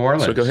New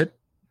Orleans. So go ahead.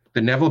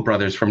 The Neville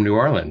brothers from New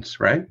Orleans,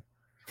 right?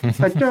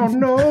 I don't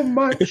know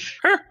much,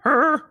 but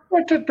I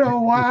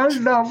know I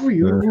love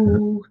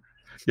you.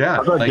 Yeah,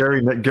 I thought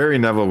Gary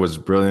Neville was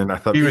brilliant. I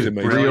thought he was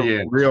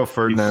brilliant. Rio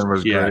Ferdinand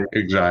was great.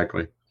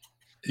 Exactly.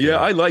 Yeah,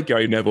 I like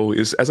Gary Neville.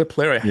 As a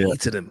player, I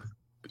hated him.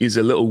 He's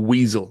a little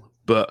weasel,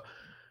 but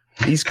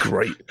he's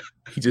great.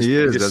 He just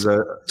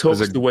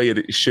talks the way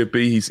it should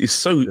be. He's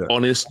so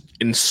honest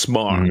and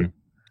smart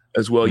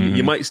as well.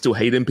 You might still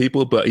hate him,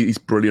 people, but he's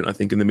brilliant, I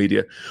think, in the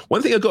media.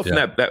 One thing I got from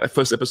that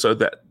first episode,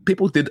 that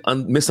people did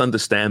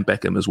misunderstand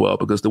Beckham as well,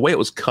 because the way it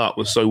was cut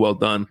was so well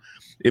done.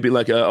 It'd be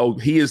like, oh,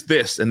 he is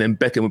this, and then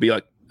Beckham would be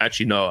like,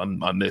 actually, no,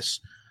 I'm this.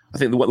 I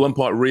think the one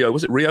part,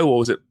 was it Rio or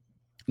was it?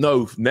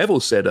 No, Neville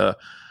said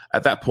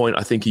at that point,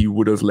 I think he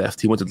would have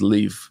left. He wanted to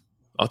leave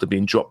after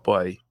being dropped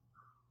by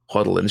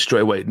Hoddle, and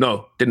straight away,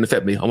 no, didn't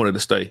affect me. I wanted to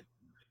stay,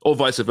 or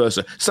vice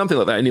versa, something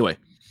like that. Anyway,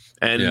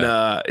 and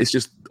it's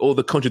just all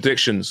the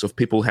contradictions of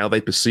people, how they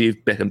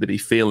perceived Beckham to be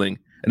feeling,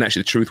 and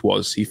actually the truth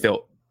was he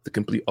felt the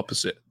complete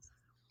opposite.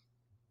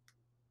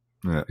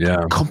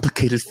 Yeah,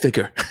 complicated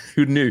figure.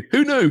 Who knew?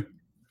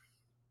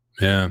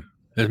 Yeah,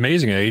 it's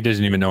amazing. He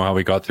doesn't even know how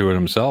he got through it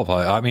himself.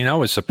 I mean, I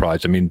was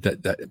surprised. I mean,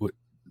 that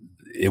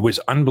it was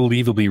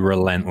unbelievably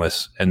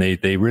relentless, and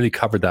they really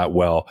covered that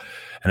well.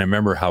 And I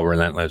remember how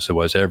relentless it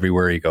was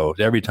everywhere he goes.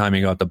 Every time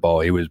he got the ball,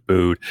 he was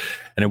booed.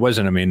 And it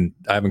wasn't, I mean,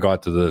 I haven't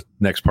got to the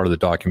next part of the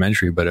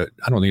documentary, but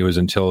I don't think it was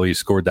until he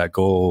scored that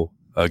goal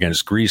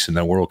against Greece in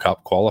the World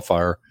Cup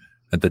qualifier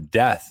at the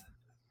death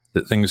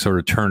that things sort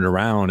of turned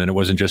around, and it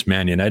wasn't just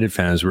Man United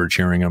fans who were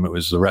cheering him; it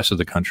was the rest of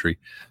the country.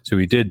 So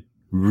he did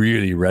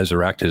really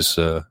resurrect his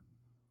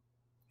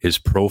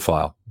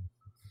profile.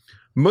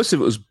 Most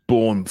of it was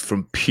born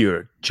from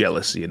pure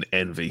jealousy and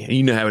envy. And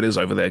you know how it is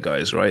over there,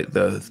 guys, right?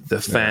 The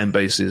fan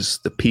bases,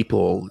 the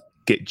people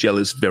get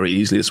jealous very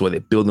easily. That's why they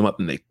build them up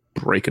and they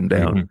break them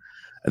down. Mm-hmm.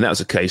 And that was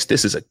the case.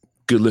 This is a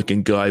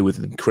good-looking guy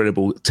with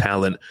incredible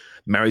talent,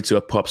 married to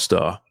a pop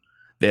star.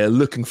 They're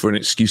looking for an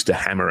excuse to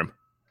hammer him.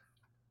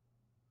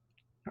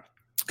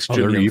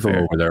 Extremely they're evil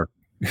over there.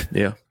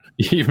 Yeah.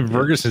 Even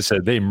Ferguson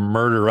said they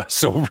murder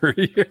us over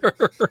here.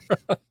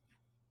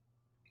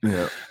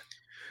 Yeah.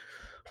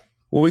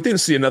 Well, we didn't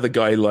see another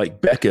guy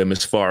like Beckham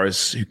as far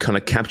as who kind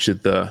of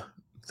captured the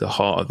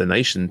heart of the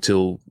nation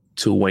till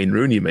Wayne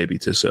Rooney, maybe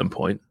to a certain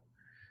point.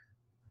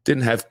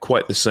 Didn't have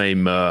quite the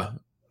same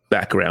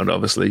background,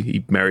 obviously.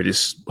 He married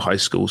his high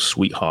school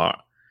sweetheart.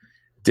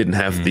 Didn't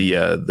have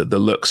the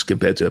looks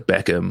compared to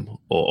Beckham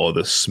or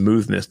the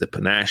smoothness, the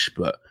panache,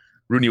 but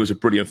Rooney was a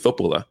brilliant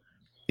footballer.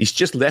 He's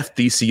just left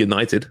DC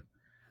United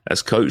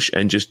as coach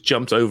and just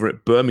jumped over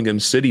at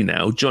Birmingham City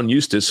now. John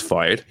Eustace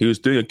fired. He was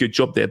doing a good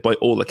job there by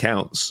all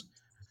accounts.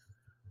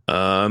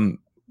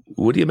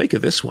 What do you make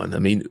of this one? I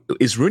mean,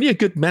 is Rooney a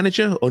good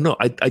manager or not?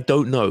 I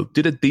don't know.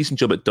 Did a decent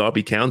job at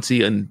Derby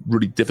County and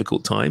really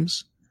difficult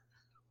times.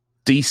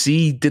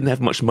 DC didn't have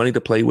much money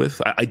to play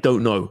with. I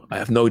don't know. I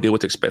have no idea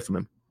what to expect from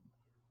him.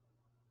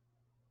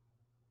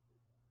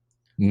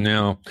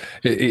 No,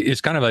 it's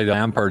kind of like the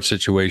Lampard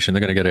situation.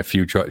 They're going to get a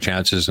few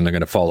chances and they're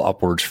going to fall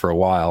upwards for a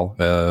while,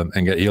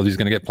 and he's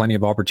going to get plenty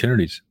of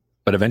opportunities.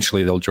 But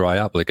eventually they'll dry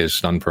up, like it's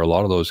done for a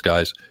lot of those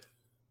guys.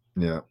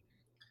 Yeah.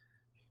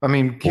 I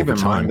mean, keep in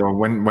mind, though,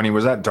 when he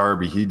was at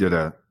Derby, he did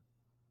I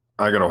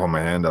got to hold my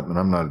hand up, and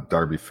I'm not a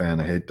Derby fan.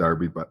 I hate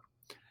Derby, but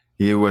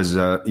he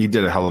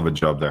did a hell of a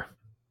job there.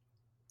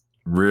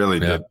 Really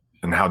did.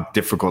 And how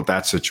difficult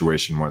that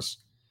situation was.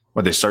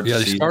 Well, they started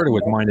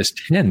with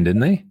 -10, didn't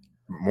they?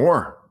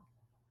 More.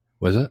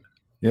 Was it?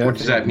 Yeah. What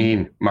does that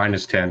mean,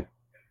 -10?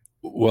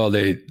 Well,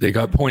 they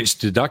got points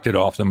deducted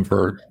off them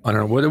for, I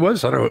don't know what it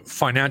was. I don't know,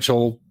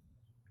 financial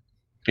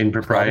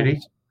impropriety.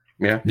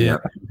 Yeah.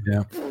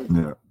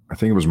 I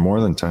think it was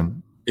more than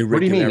 10. What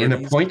do you mean? In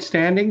the point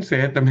standings,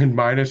 they had them in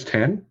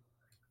 -10?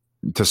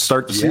 To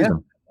start the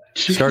season.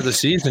 Start the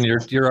season,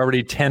 you're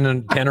already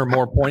 10 or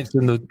more points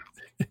in the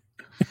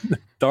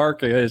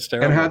dark. It's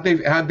terrible.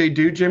 And how'd they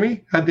do,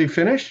 Jimmy? How'd they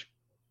finish?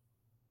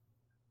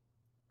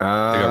 They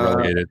got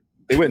relegated.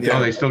 They went down.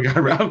 Oh, they still got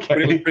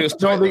relegated.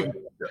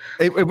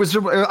 It was.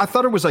 I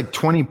thought it was like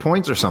 20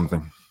 points or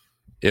something.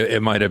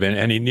 It might have been,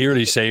 and he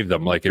nearly saved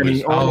them. Like it was.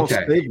 He almost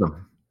saved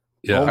them.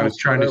 Yeah, I was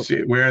trying to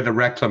see where the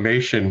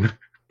reclamation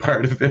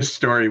part of this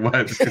story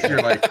was, because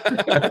you're like,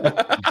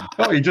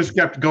 oh, he just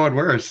kept going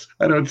worse.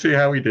 I don't see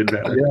how he did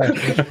better.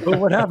 Yeah. Well,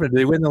 what happened? Did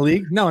they win the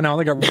league? No,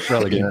 they got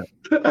relegated.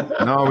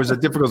 No, it was a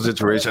difficult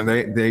situation.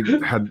 They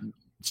had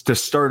to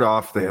start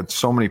off. They had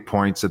so many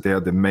points that they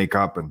had to make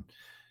up, and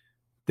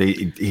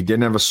he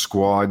didn't have a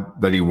squad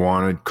that he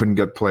wanted. Couldn't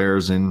get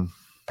players in.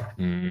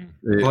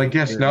 Well, I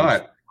guess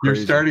not. You're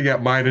starting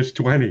at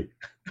 -20.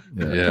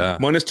 Yeah.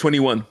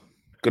 -21.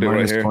 Got it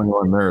right here.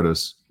 -21. There it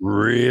is.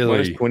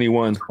 Really?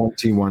 -21.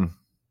 21.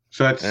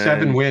 So that's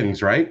 7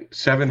 wins, right?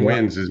 7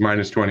 wins is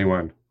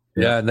 -21.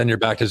 Yeah, and then you're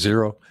back to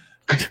 0.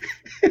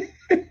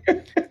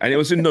 And it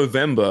was in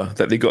November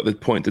that they got the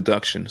point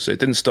deduction, so it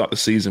didn't start the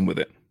season with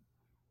it.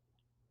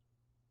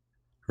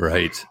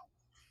 Right.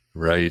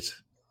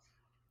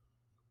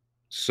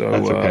 So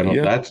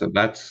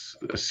that's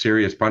a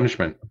serious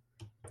punishment.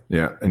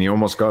 Yeah, and he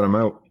almost got him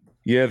out.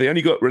 Yeah, they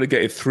only got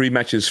relegated 3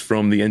 matches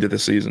from the end of the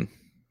season.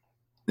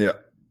 Yeah.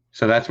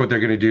 So that's what they're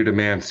going to do to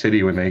Man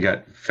City when they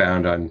got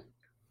found on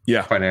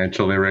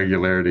financial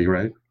irregularity,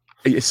 right?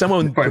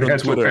 Someone put on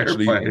Twitter,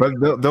 actually.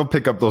 But they'll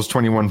pick up those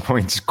 21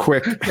 points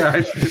quick.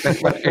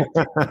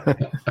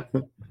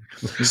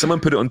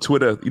 Someone put it on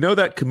Twitter. You know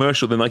that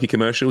commercial, the Nike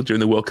commercial during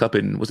the World Cup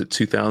was it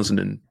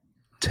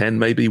 2010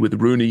 maybe, with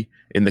Rooney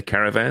in the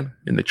caravan,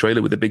 in the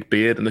trailer with a big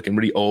beard and looking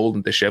really old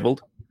and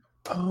disheveled?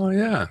 Oh,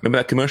 yeah. Remember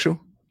that commercial?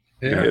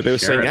 Yeah, they were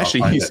saying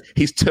actually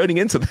he's turning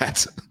into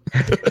that.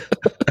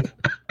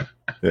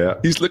 Yeah,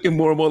 he's looking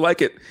more and more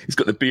like it. He's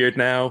got the beard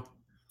now.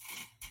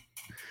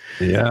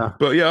 Yeah,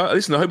 but yeah,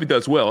 listen, I hope he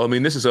does well. I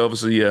mean, this is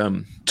obviously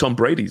Tom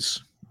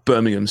Brady's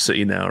Birmingham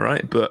City now,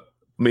 right? But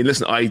I mean,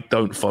 listen, I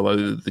don't follow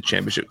the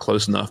championship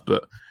close enough,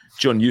 but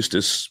John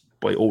Eustace,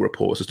 by all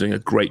reports, is doing a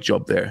great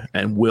job there.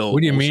 And will. What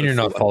do you mean you're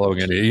not following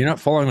it? You're not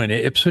following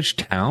it? Ipswich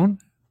Town?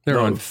 They're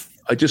on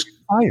I just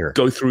fire.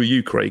 Go through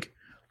you, Craig.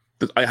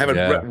 I have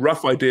a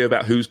rough idea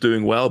about who's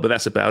doing well, but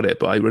that's about it.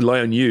 But I rely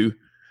on you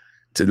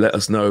to let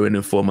us know and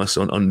inform us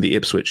on the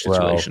Ipswich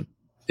situation.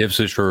 Well,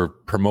 Ipswich were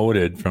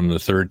promoted from the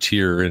 3rd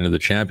tier into the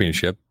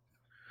championship,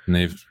 and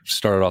they've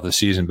started off the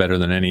season better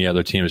than any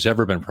other team has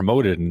ever been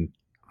promoted and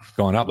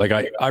gone up. Like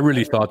I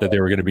really thought that they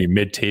were going to be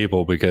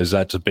mid-table, because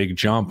that's a big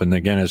jump, and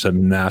again, it's a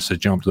massive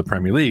jump to the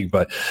Premier League.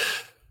 But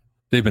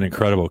they've been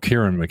incredible.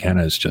 Kieran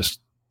McKenna is just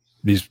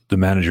the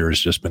manager has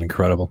just been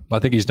incredible. I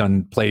think he's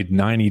played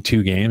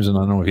 92 games, and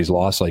I don't know if he's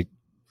lost like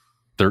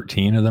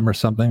 13 of them or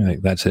something.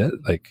 Like that's it.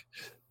 Like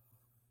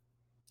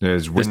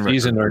his this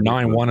season they're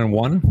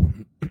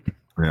 9-1-1.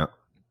 Yeah.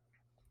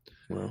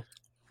 Well,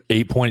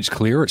 8 points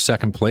clear at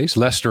second place.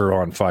 Leicester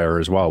are on fire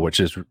as well, which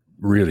is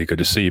really good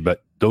to see.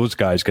 But those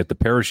guys get the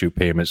parachute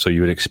payment, so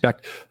you would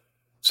expect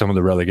some of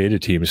the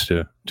relegated teams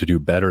to do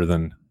better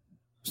than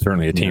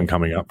certainly a team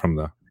coming up from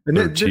the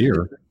third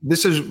tier.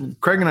 This is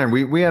Craig and I.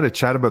 We had a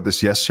chat about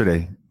this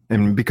yesterday,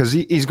 and because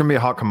he's going to be a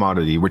hot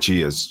commodity, which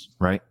he is,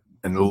 right?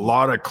 And a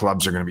lot of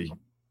clubs are going to be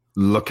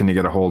looking to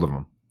get a hold of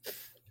him.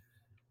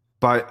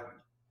 But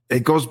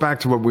it goes back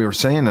to what we were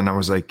saying, and I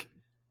was like,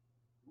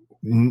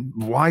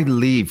 why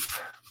leave?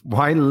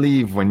 Why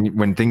leave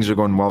when things are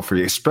going well for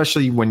you,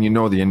 especially when you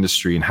know the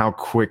industry and how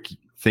quick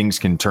things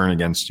can turn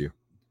against you?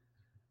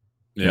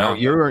 Yeah,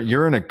 you know,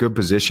 you're in a good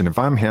position. If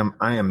I'm him,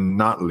 I am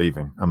not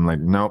leaving. I'm like,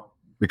 nope,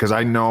 because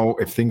I know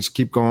if things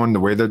keep going the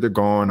way that they're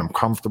going, I'm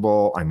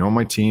comfortable. I know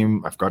my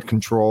team. I've got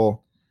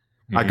control.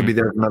 Mm-hmm. I could be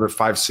there for another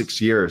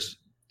 5-6 years.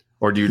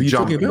 Or do you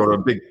jump and go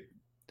to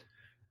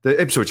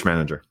the Ipswich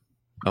manager?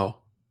 Oh,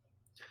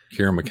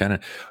 Kieran McKenna.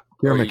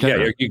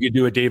 Yeah, you could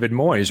do a David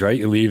Moyes, right?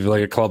 You leave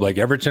like a club like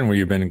Everton where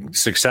you've been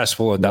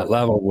successful at that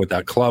level with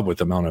that club with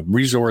the amount of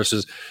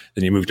resources.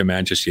 Then you move to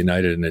Manchester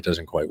United and it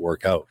doesn't quite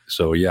work out.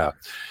 So yeah,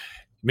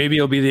 maybe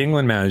he'll be the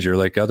England manager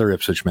like other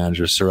Ipswich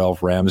managers. Sir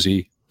Alf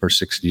Ramsey for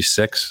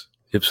 66,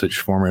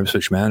 former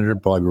Ipswich manager.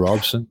 Bobby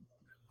Robson,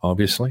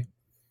 obviously,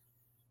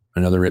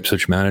 another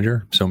Ipswich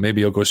manager. So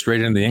maybe he'll go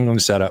straight into the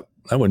England setup.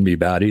 That wouldn't be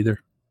bad either.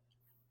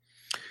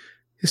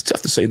 It's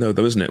tough to say no,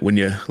 though, isn't it? When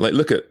you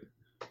look at,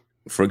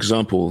 for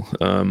example,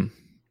 you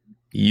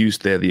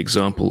used there the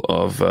example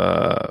of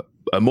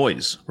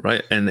Moyes,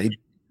 right? And he'd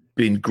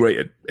been great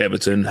at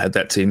Everton, had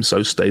that team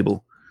so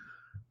stable.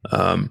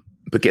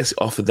 But gets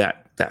offered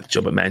that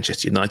job at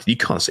Manchester United. You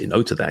can't say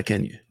no to that,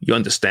 can you? You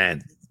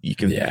understand. You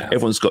can. Yeah.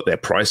 Everyone's got their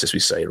price, as we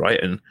say, right?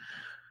 And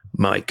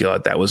my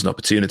God, that was an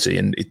opportunity.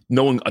 And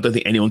I don't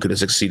think anyone could have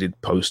succeeded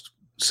post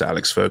Sir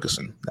Alex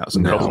Ferguson. That was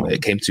a problem.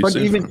 It came too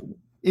soon.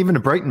 Even a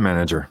Brighton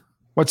manager,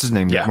 what's his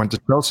name? Yeah. Went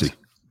to Chelsea.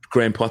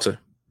 Graham Potter.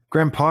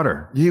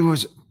 He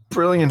was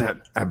brilliant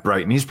at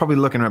Brighton. He's probably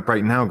looking at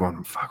Brighton now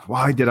going, fuck,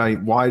 why did I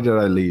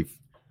leave?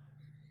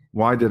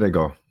 Why did I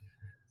go?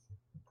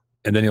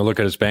 And then you'll look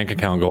at his bank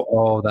account and go,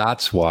 oh,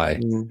 that's why.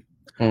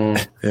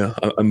 Yeah,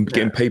 I'm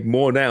getting paid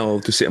more now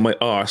to sit on my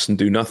arse and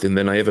do nothing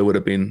than I ever would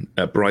have been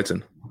at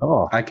Brighton.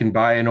 Oh, I can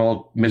buy an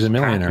old Miss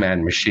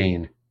Pac-Man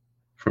machine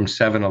from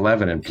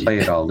 7-Eleven and play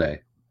it all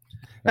day.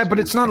 Yeah, but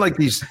it's not like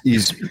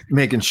he's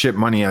making shit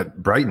money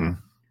at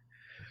Brighton.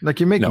 Like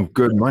you're making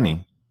good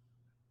money.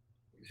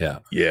 Yeah,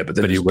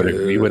 but he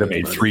would have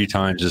made 3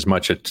 times as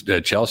much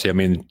at Chelsea. I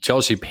mean,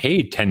 Chelsea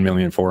paid $10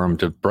 million for him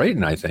to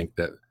Brighton. I think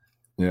that.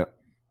 Yeah.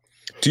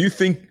 Do you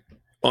think,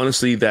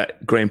 honestly,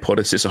 that Graham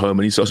Potter sits at home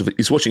and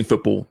he's watching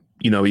football?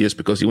 You know, he is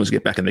because he wants to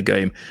get back in the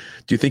game.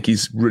 Do you think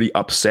he's really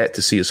upset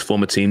to see his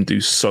former team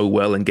do so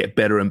well and get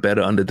better and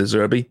better under De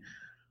Zerbi?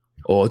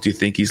 Or do you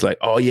think he's like,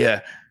 oh yeah,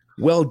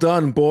 well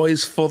done,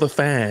 boys, for the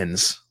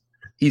fans?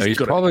 He's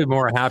probably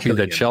more happy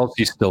that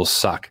Chelsea still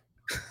suck.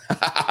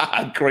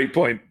 Great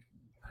point.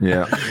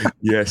 Yeah.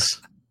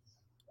 Yes.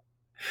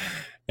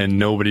 And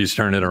nobody's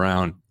turned it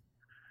around.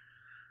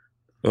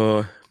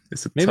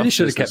 Maybe they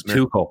should have kept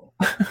Tuchel.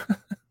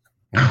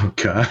 Oh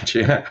God,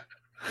 yeah.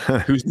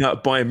 Who's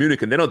not Bayern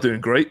Munich, and they're not doing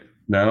great.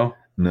 No.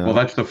 Well,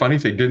 that's the funny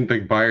thing. Didn't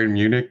the Bayern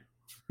Munich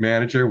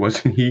manager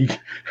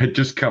had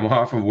just come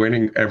off of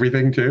winning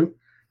everything too,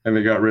 and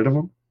they got rid of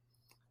him?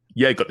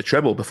 Yeah, he got the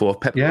treble before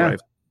Pep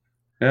arrived.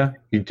 Yeah,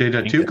 he did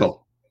a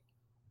Tuchel.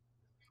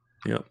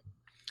 Yeah,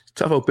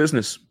 tough old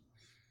business.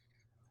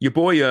 Your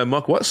boy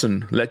Mark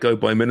Watson let go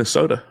by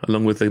Minnesota,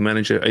 along with the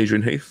manager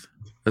Adrian Heath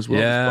as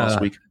well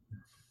last week.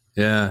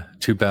 Yeah,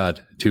 too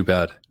bad.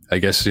 I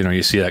guess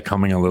you see that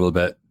coming a little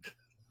bit.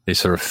 They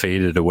sort of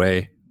faded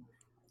away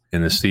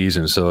in the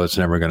season, so it's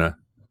never going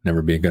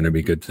to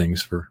be good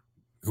things for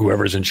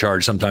whoever's in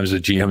charge. Sometimes the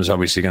GM is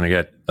obviously going to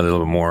get a little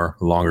bit more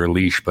longer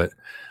leash, but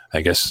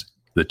I guess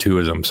the two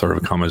of them sort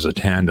of come as a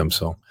tandem,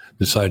 so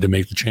decided to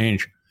make the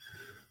change.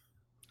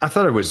 I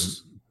thought it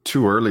was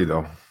too early,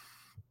 though.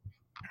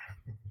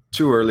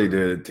 Too early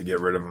to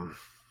get rid of him.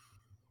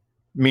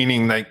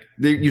 Meaning, like,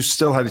 you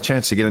still had a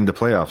chance to get into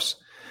playoffs.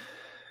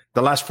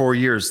 The last 4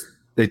 years,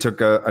 they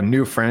took a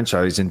new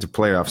franchise into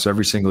playoffs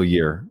every single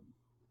year.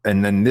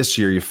 And then this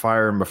year, you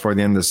fire them before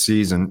the end of the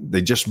season.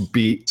 They just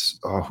beat,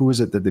 who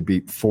is it that they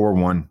beat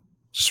 4-1?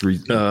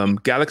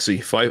 Galaxy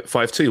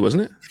 5-2,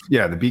 wasn't it?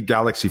 Yeah, they beat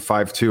Galaxy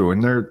 5-2.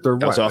 And they're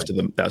that was after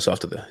them. That was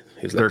after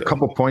they're a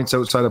couple points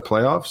outside of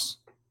playoffs.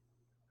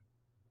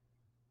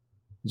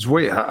 It's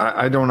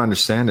I don't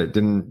understand it.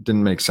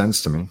 Didn't make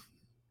sense to me.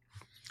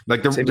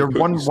 Like they're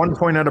one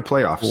point out of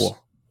playoffs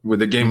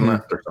with a game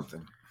left or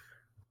something.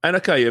 And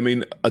okay, I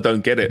mean, I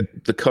don't get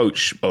it. The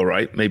coach, all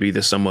right, maybe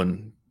there's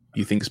someone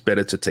you think is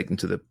better to take them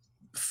to the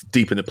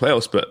deep in the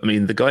playoffs. But I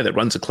mean, the guy that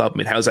runs the club, I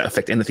mean, how does that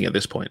affect anything at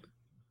this point?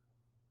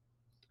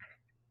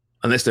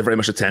 unless they're very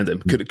much a tandem.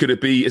 Could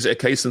it be? Is it a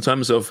case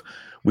sometimes of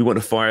we want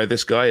to fire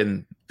this guy,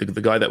 and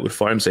the guy that would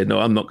fire him say, "No,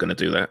 I'm not going to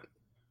do that."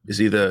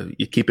 Is either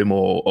you keep him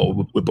or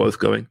we're both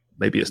going.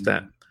 Maybe it's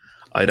that.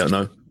 I don't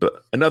know.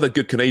 But another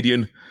good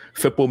Canadian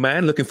football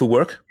man looking for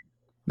work.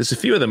 There's a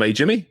few of them,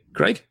 Jimmy?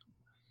 Craig?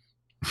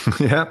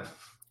 Yeah.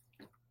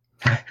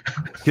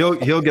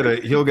 He'll get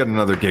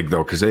another gig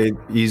though, because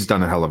he's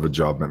done a hell of a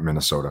job at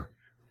Minnesota.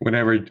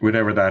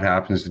 Whenever that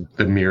happens,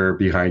 the mirror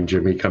behind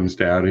Jimmy comes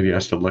down and he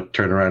has to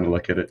turn around and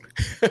look at it.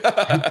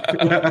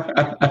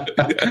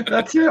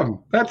 That's him.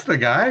 That's the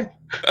guy.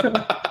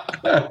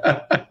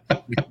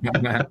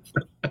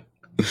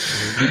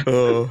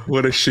 Oh,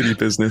 what a shitty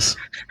business.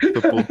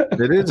 Football.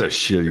 It is a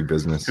shitty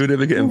business. Who would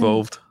ever get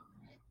involved?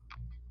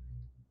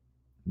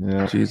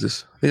 Yeah.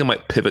 Jesus. I think I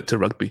might pivot to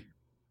rugby.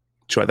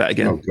 Try that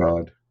again. Oh,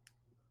 God.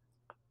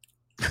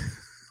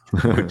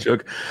 Good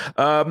joke.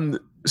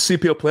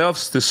 CPL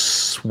playoffs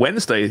this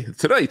Wednesday.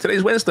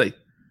 Today's Wednesday.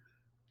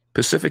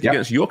 Pacific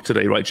against York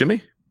today, right,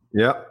 Jimmy?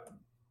 Yeah.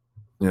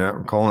 Yeah,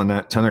 I'm calling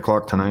that 10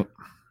 o'clock tonight.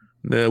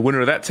 The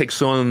winner of that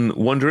takes on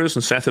Wanderers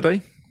on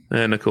Saturday.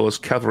 And, of course,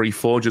 Cavalry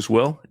Forge as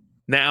well.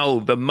 Now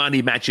the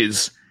money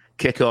matches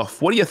kick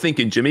off. What are you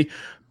thinking, Jimmy?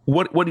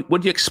 What do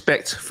you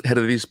expect ahead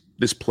of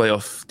this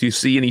playoff? Do you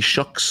see any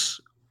shocks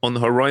on the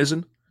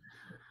horizon?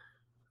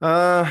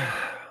 I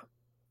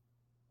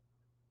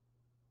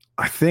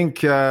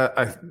think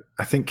I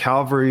think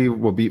Cavalry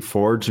will beat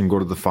Forge and go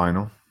to the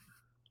final.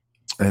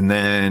 And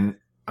then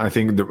I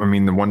think the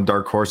one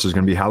dark horse is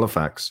going to be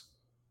Halifax.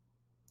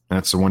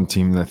 That's the one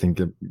team that I think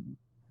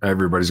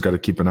everybody's got to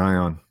keep an eye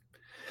on.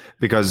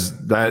 Because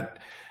the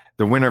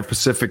winner of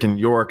Pacific and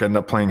York end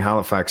up playing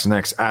Halifax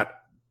next at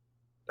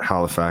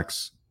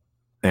Halifax.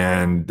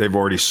 And they've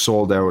already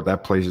sold out.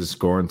 That place is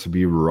going to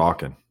be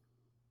rocking.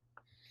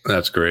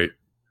 That's great.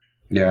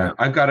 Yeah,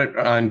 I've got it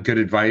on good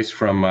advice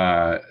from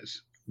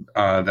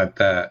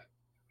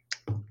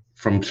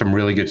from some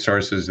really good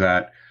sources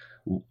that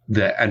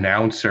the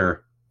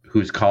announcer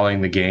who's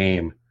calling the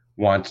game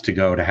wants to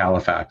go to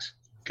Halifax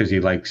because he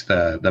likes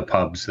the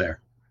pubs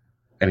there.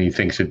 And he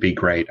thinks it'd be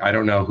great. I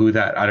don't know who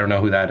that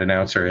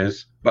announcer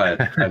is, but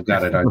I've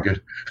got it on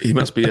good. He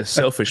must be a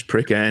selfish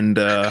prick and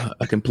a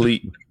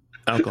complete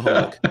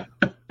alcoholic,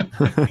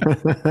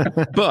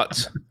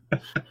 but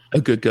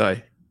a good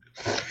guy.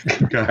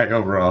 Good guy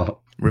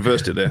overall.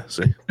 Reversed it there.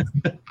 See,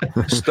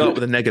 start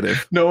with a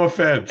negative. No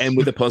offense. End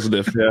with a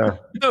positive. Yeah.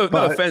 No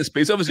offense, but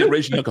he's obviously a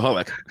raging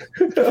alcoholic.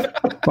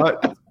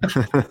 But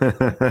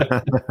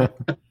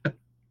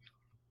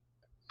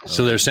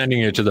so they're sending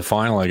you to the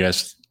final, I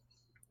guess.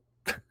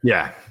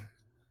 Yeah.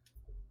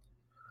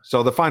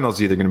 So the final's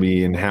either going to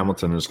be in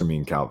Hamilton or it's going to be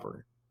in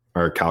Calgary.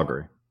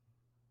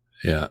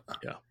 Yeah.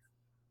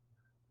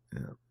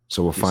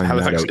 So we'll find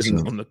Halifax that out isn't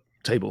soon. on the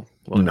table.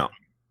 Well, No.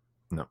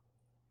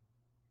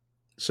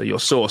 So your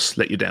source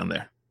let you down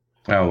there.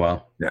 Oh,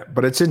 well. Yeah,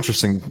 but it's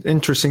interesting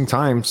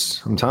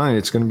times. I'm telling you,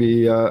 it's going to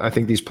be, I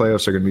think these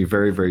playoffs are going to be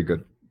very, very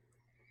good.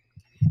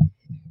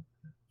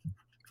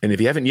 And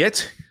if you haven't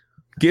yet,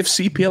 give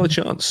CPL a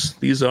chance.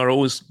 These are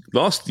always,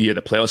 last year,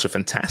 the playoffs were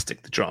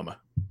fantastic. The drama,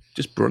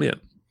 just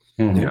brilliant.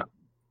 Mm-hmm. Yeah.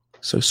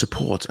 So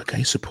support.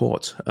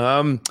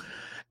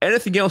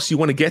 Anything else you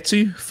want to get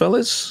to,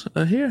 fellas,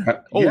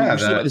 here?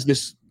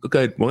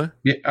 Okay, what?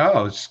 Yeah.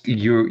 Oh,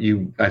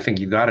 you. I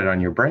think you got it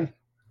on your brain.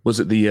 Was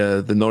it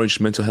the Norwich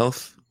mental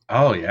health?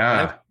 Oh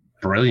yeah,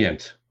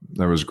 brilliant.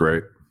 That was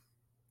great.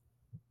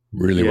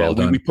 Really well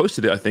done. We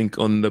posted it, I think,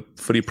 on the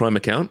Footy Prime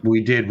account.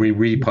 We did. We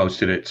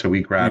reposted it, so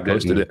we grabbed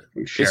it.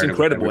 It's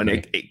incredible,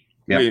 and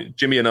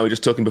Jimmy and I were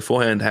just talking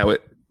beforehand how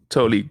it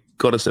totally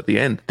got us at the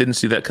end. Didn't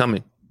see that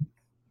coming.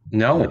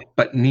 No,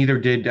 but neither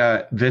did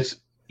this.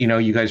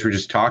 You guys were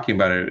just talking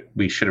about it.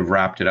 We should have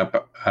wrapped it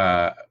up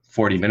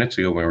 40 minutes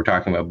ago when we were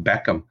talking about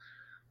Beckham.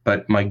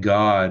 But my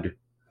God,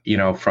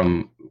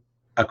 from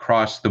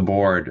across the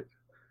board,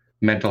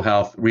 mental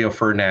health. Rio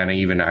Ferdinand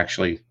even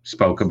actually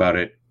spoke about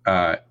it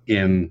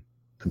in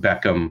the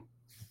Beckham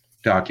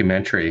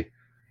documentary,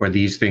 where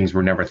these things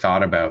were never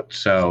thought about.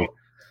 So,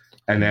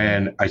 and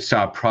then I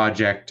saw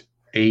Project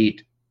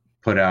 8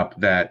 put up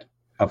that,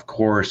 of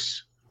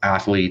course,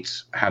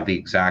 athletes have the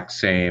exact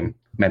same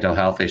mental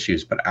health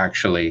issues, but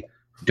actually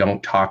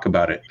don't talk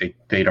about it.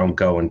 They don't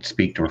go and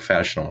speak to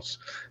professionals.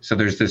 So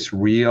there's this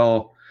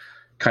real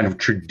kind of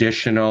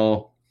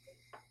traditional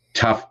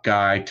tough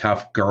guy,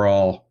 tough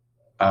girl,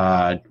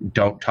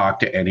 don't talk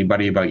to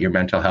anybody about your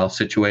mental health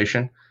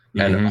situation.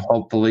 Mm-hmm. And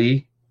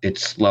hopefully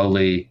it's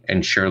slowly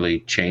and surely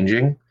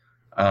changing.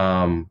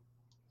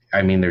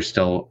 There's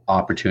still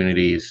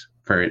opportunities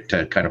for it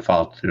to kind of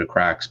fall through the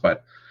cracks,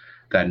 but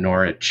that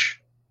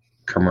Norwich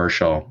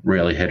commercial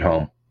really hit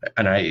home.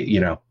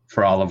 And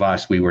for all of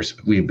us,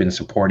 we've been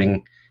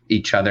supporting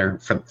each other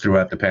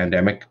throughout the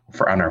pandemic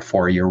on our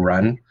 4-year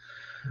run.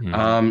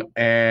 Mm-hmm.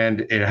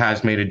 And it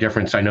has made a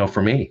difference, I know,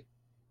 for me,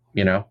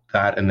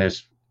 that and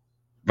this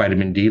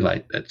vitamin D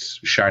light that's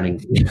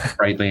shining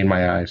brightly in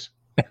my eyes.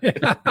 But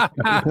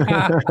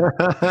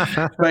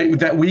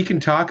that we can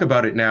talk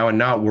about it now and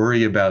not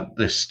worry about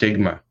the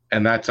stigma.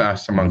 And that's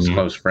us amongst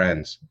close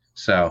friends.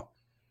 So,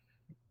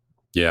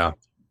 yeah,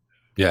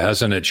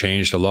 hasn't it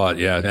changed a lot?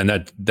 Yeah, and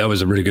that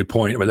was a really good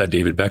point with that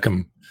David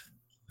Beckham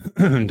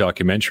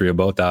documentary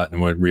about that,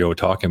 and what Rio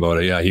talking about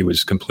it. Yeah, he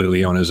was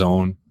completely on his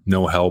own,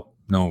 no help,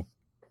 no,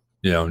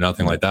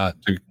 nothing like that.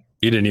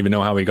 He didn't even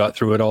know how he got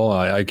through it all.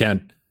 I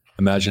can't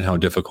imagine how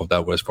difficult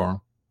that was for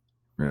him.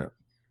 Yeah.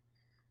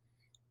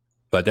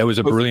 But that was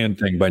a brilliant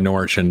thing by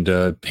Norwich,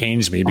 and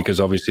pains me because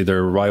obviously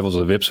they're rivals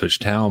of Ipswich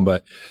Town,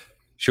 but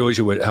shows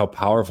you how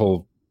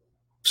powerful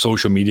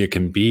social media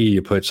can be.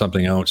 You put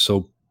something out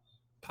so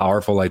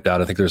powerful like that.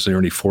 I think there's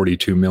only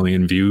 42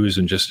 million views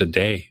in just a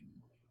day.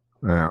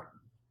 Yeah.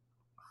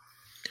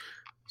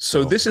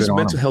 So this is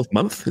Mental Health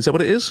Month. Is that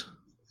what it is?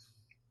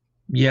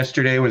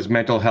 yesterday was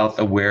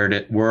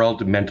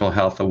World Mental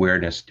Health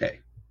Awareness Day.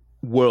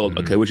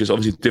 Okay, which is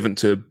obviously different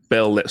to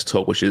Bell Let's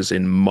Talk, which is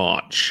in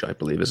March, I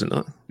believe, isn't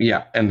it?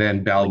 Yeah, and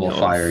then Bell will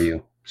fire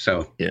you.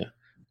 So yeah.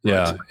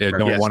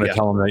 Don't want to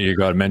tell them that you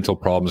got mental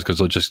problems because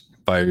they'll just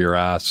fire your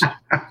ass.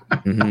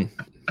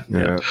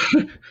 Yeah.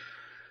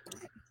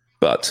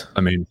 But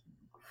I mean,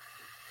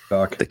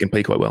 they can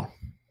pay quite well.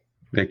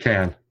 They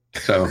can.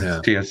 So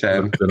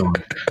TSN,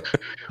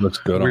 looks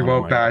good. We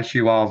won't bash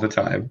you all the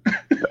time.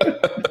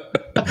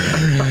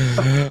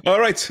 All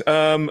right,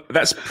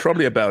 that's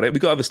probably about it. We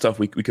got other stuff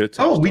we could.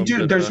 We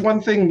do. There's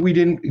one thing we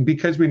didn't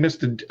because we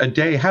missed a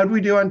day. How did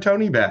we do on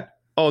Tony Bet?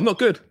 Oh, not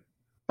good.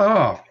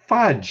 Oh,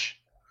 fudge.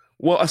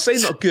 Well, I say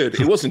not good.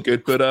 It wasn't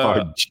good, but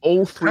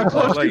all three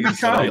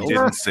parlays. I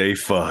didn't say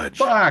fudge.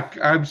 Fuck.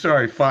 I'm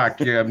sorry. Fuck.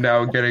 Yeah,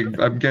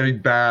 I'm getting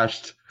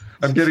bashed.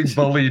 I'm getting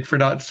bullied for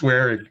not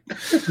swearing.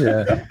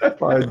 Yeah.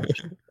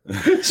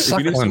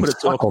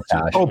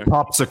 Oh,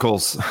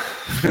 popsicles.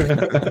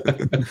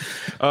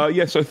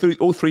 So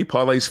all three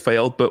parlays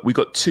failed, but we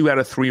got 2 out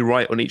of 3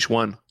 right on each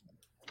one.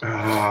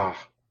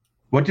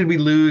 What did we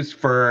lose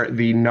for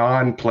the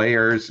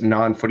non-players,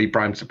 non-Footy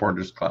Prime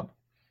Supporters Club?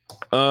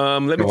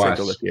 Let me take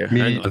a look here.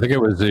 I think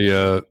it was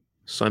the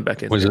sign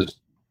back in. Was it?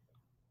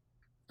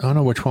 I don't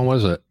know which one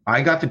was it.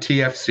 I got the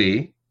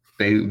TFC.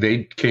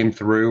 They came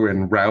through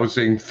and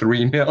rousing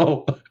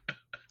 3-0.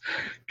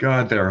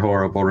 God, they're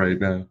horrible right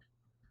now.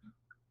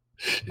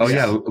 Oh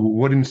yeah,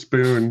 wooden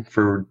spoon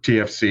for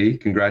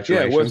TFC.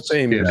 Congratulations. Yeah, worst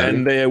team,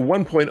 and they're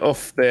 1 point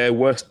off their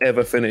worst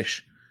ever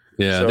finish.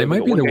 Yeah, so they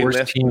might be the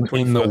worst team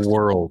in the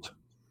world.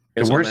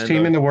 The worst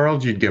team in the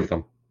world, you'd give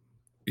them.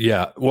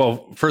 Yeah,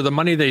 well, for the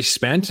money they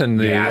spent and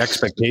the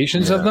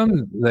expectations of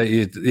them,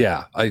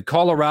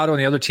 Colorado and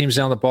the other teams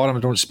down the bottom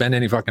don't spend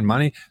any fucking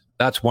money.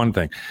 That's one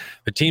thing.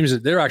 The teams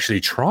they're actually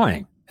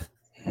trying.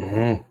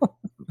 Yeah.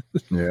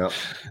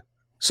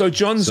 So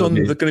John's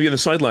going to be on the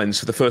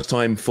sidelines for the first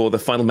time for the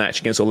final match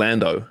against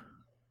Orlando.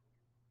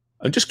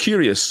 I'm just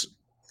curious,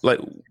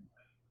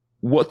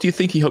 what do you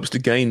think he hopes to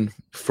gain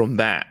from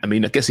that? I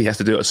mean, I guess he has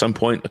to do it at some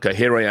point. Okay,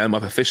 here I am.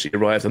 I've officially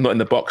arrived. I'm not in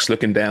the box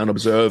looking down,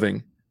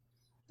 observing.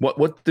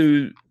 What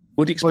do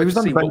you expect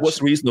to see? What's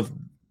the reason of...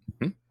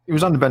 He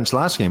was on the bench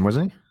last game,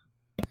 wasn't he?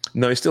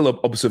 No, he's still an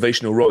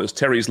observational role. It was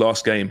Terry's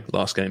last game.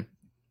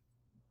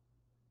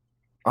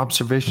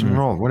 Observation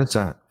role. What is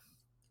that?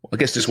 I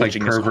guess just like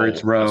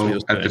perverts row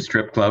at the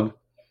strip club.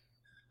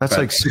 That's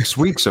like 6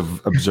 weeks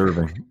of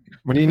observing.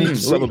 What do you need to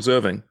see?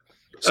 Observing.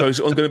 So he's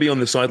going to be on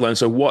the sideline.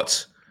 So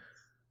what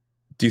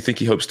do you think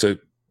he hopes to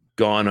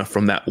garner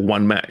from that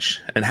one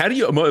match? And how do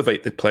you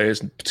motivate the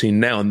players between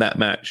now and that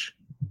match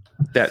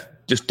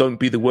that just don't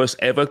be the worst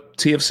ever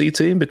TFC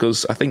team?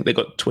 Because I think they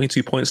got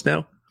 22 points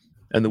now.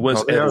 And the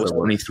worst ever was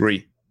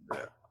 23.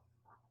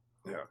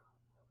 Yeah.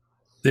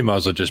 They might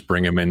as well just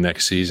bring him in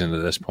next season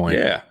at this point.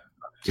 Yeah.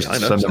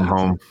 Send him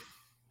home.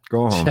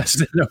 Go home.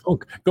 Yes,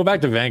 go back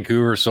to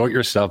Vancouver, sort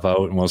yourself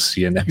out, and we'll see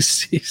you next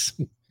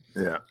season.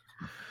 Yeah.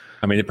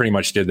 I mean, they pretty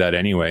much did that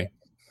anyway.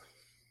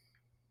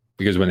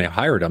 Because when they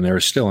hired him, they were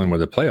still in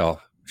with a playoff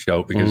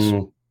show because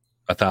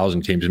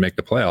 1,000 teams make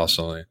the playoffs.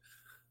 So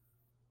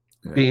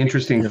be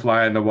interesting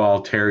fly on the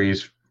wall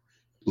Terry's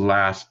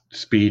last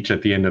speech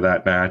at the end of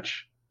that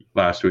match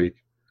last week.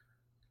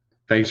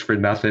 Thanks for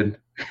nothing.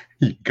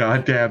 You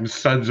goddamn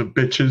sons of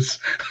bitches.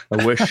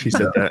 I wish he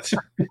said that.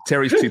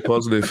 Terry's too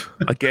positive.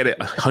 I get it.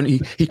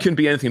 He couldn't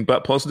be anything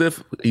but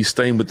positive. He's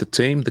staying with the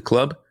team, the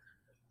club.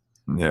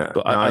 Yeah.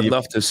 But I'd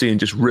love to see him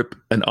just rip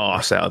an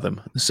arse out of them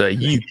and say,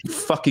 you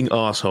fucking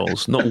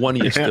assholes. Not one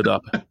of you stood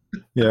up.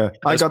 Yeah.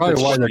 That's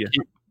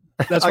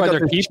why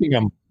they're keeping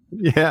him.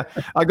 Yeah.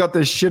 I got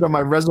this shit on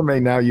my resume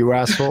now, you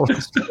assholes.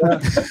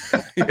 I'm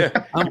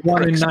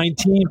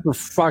 1-19 for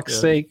fuck's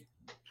sake.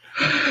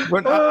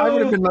 But I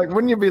would have been like,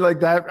 wouldn't you be like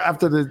that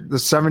after the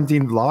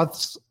 17th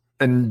loss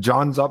and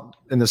John's up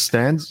in the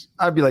stands?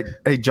 I'd be like,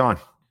 hey, John,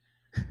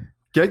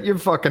 get your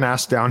fucking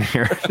ass down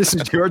here. This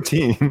is your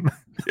team.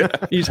 Yeah.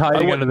 He's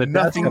hiding under the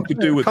nothing to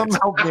do with Come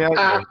help me out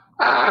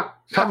here.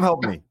 Come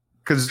help me.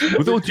 Because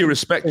with all due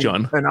respect,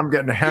 John, and I'm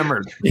getting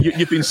hammered.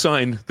 You've been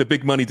signed the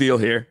big money deal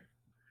here.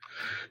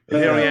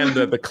 Here I am,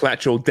 the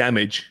collateral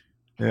damage.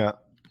 Yeah.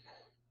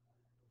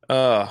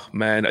 Oh,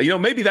 man.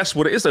 Maybe that's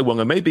what it is, though,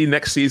 Wonga. Maybe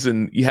next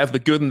season you have the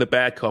good and the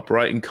bad cop,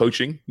 right, in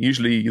coaching.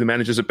 Usually the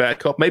manager's a bad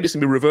cop. Maybe it's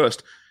going to be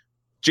reversed.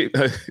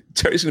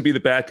 Terry's going to be the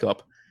bad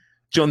cop,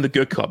 John the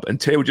good cop, and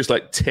Terry would just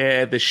like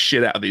tear the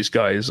shit out of these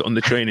guys on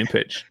the training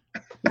pitch.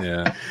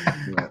 Yeah.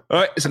 All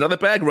right, it's another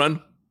bag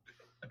run.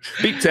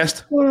 Beep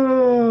test.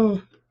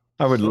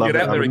 I would love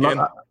Get out there again.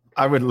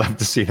 I would love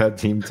to see that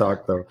team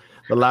talk though.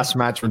 The last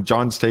match when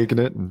John's taking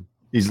it and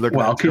he's looking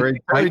at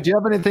Terry. Terry, do you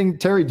have anything?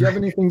 Terry, do you have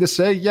anything to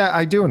say? Yeah,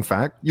 I do. In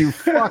fact, you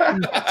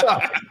fucking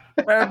suck,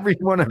 every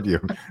one of you.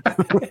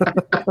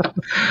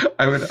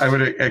 I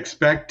would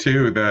expect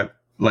too that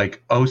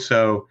like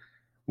Oso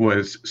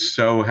was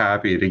so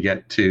happy to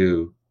get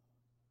to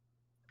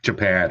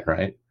Japan,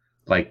 right?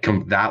 Like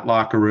that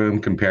locker room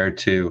compared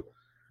to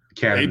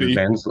Canada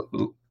men's.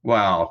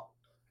 Well,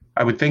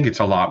 I would think it's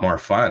a lot more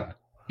fun.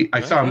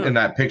 I saw him in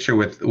that picture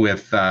with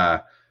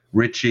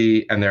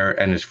Richie and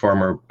his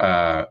former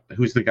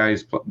who's the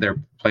guys they're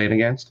playing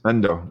against?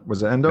 Endo.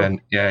 Was it Endo?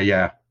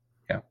 Yeah.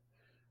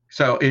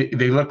 So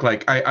they look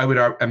like I would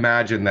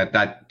imagine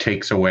that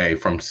takes away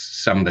from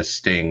some of the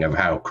sting of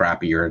how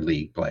crappy your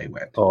league play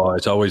went. Oh,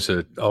 it's always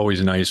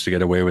nice to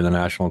get away with the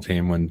national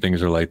team when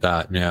things are like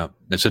that. Yeah,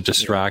 it's a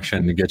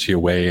distraction to get you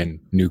away and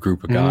new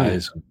group of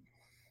guys.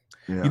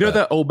 You know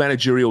that old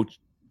managerial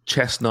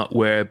chestnut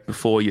where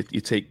before you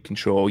take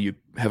control, you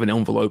have an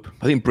envelope.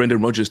 I think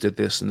Brendan Rodgers did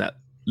this in that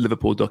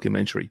Liverpool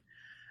documentary.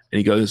 And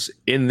he goes,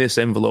 in this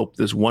envelope,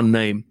 there's one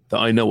name that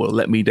I know will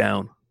let me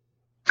down.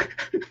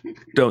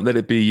 Don't let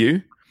it be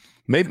you.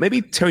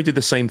 Maybe Terry did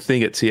the same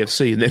thing at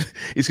TFC, and then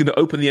he's going to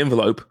open the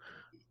envelope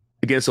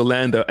against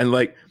Orlando, and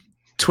like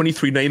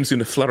 23 names going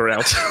to flutter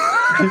out.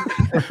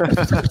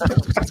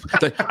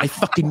 Like, I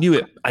fucking knew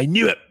it. I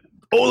knew it.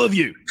 All of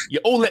you. You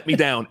all let me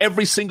down.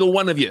 Every single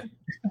one of you.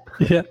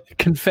 Yeah,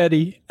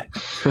 confetti.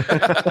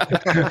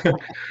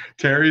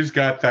 Terry's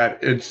got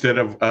that instead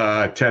of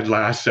Ted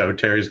Lasso.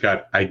 Terry's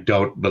got I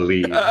don't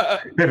believe,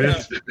 and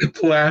it's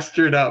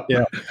plastered up.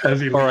 Yeah,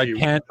 as he leaves. I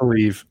can't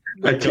believe.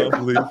 I can't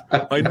believe.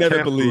 I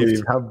never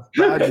believed how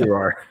bad you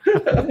are.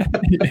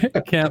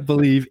 I can't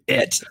believe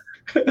it.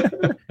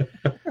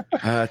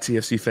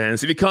 TFC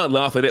fans, if you can't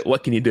laugh at it,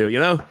 what can you do? You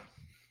know?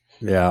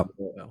 Yeah.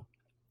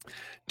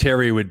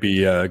 Terry would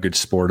be a good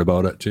sport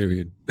about it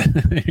too.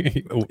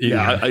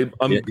 I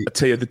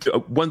tell you,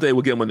 one day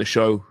we'll get him on the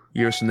show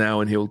years from now,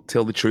 and he'll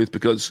tell the truth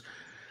because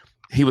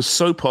he was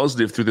so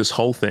positive through this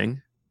whole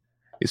thing.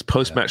 His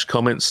post-match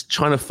comments,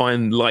 trying to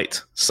find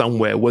light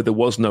somewhere where there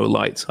was no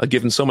light. I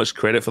give him so much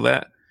credit for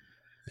that.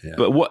 Yeah.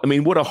 But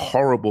what a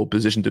horrible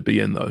position to be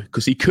in, though,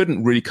 because he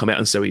couldn't really come out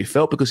and say what he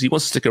felt because he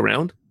wants to stick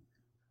around.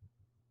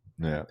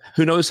 Yeah.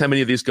 Who knows how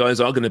many of these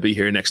guys are going to be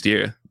here next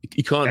year?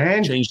 You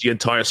can't change the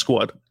entire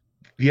squad.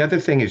 The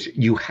other thing is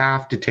you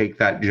have to take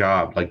that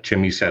job, like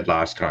Jimmy said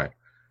last time.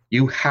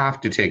 You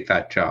have to take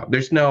that job.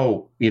 There's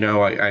no,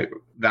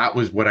 that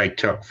was what I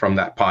took from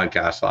that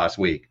podcast last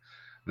week.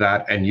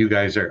 That, and you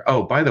guys are,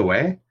 oh, by the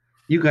way,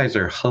 you guys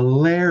are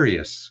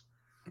hilarious.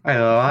 I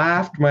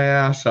laughed my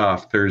ass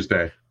off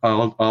Thursday.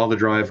 All the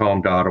drive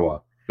home to Ottawa.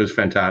 It was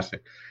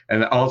fantastic.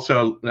 And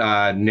also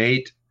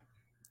Nate,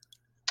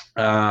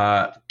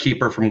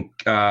 keeper from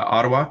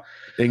Ottawa.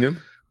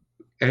 Ingham.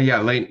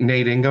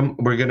 Nate Ingham.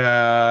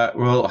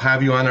 We'll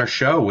have you on our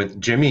show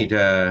with Jimmy.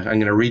 I'm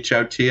going to reach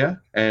out to you,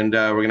 and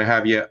we're going to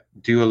have you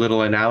do a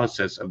little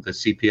analysis of the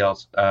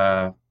CPL's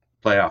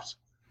playoffs.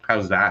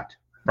 How's that?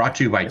 Brought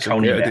to you by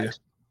Tony Bet.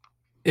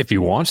 If he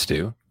wants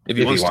to. If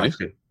he wants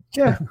to.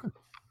 Yeah.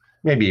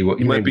 Maybe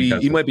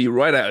he might be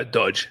right out of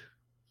Dodge.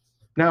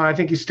 No, I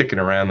think he's sticking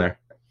around there.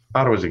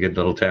 Ottawa's a good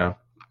little town.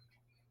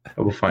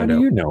 But we'll find out. How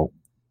do you know?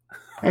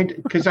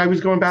 Because I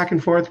was going back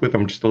and forth with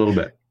him just a little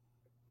bit.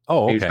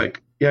 Oh, okay. He's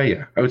like,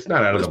 yeah. I was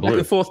not out of the blue. Back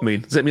and forth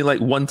mean? Does that mean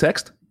like one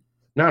text?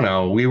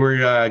 No. We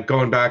were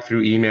going back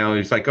through email.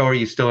 He's like, oh, are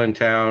you still in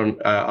town?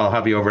 I'll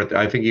have you over.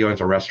 I think he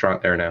owns a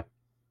restaurant there now.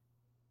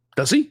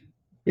 Does he?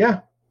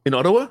 Yeah. In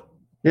Ottawa?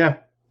 Yeah.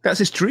 That's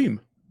his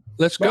dream.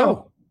 Let's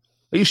go.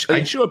 Are you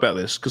sure about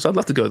this? Because I'd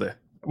love to go there.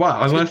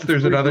 Well, unless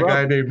there's another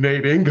guy named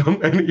Nate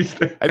Ingham. And he's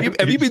there.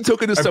 Have you been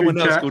talking to someone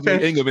else called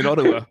Nate Ingham in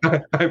Ottawa?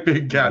 I've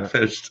been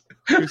catfished.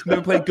 He's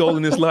never played goal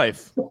in his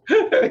life.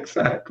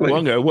 Exactly.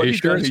 Wongo, what are you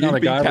doing? You've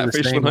been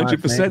catfished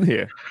 100%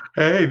 here.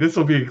 Hey, this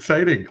will be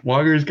exciting.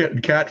 Wonger's getting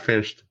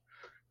catfished.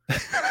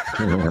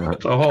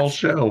 It's a whole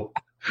show.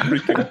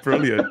 Freaking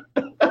brilliant.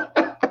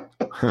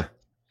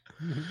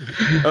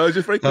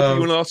 Just very quickly, you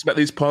want to ask about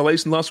these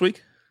parlays from last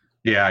week?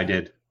 Yeah, I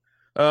did.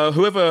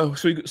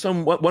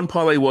 One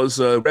parlay was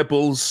Red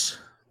Bulls.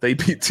 They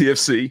beat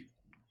TFC.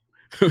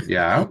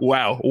 Yeah.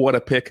 Wow, what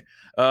a pick.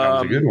 That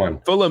was a good one.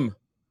 Fulham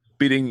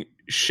beating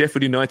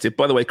Sheffield United.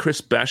 By the way,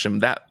 Chris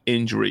Basham, that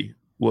injury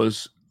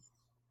was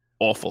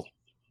awful.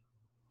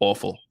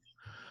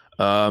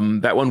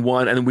 That one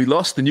won, and we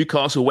lost the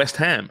Newcastle West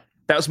Ham.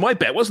 That was my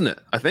bet, wasn't it?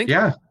 I think.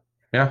 Yeah.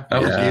 That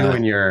was you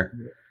and your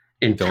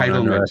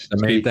entitlement.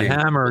 Made the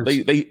Hammers.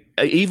 They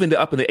evened it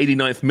up in the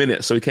 89th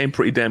minute, so we came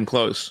pretty damn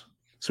close.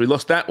 So we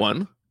lost that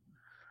one.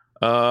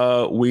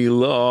 We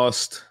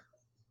lost.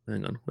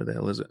 Hang on, where the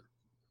hell is it?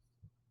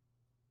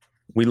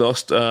 We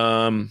lost.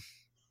 Why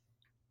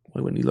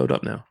wouldn't you load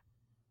up now?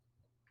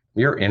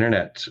 Your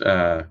internet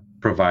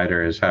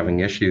provider is having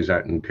issues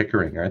out in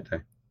Pickering, aren't they?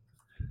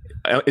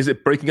 Is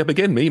it breaking up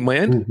again? My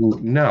end?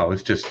 No,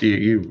 it's just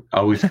you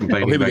always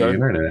complaining about your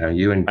internet. Now.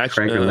 You and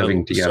Craig are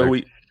living together. So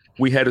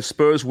we had a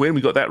Spurs win.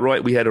 We got that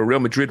right. We had a Real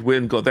Madrid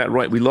win. Got that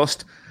right. We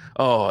lost.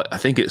 Oh, I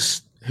think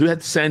it's who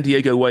had San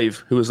Diego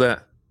Wave? Who was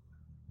that?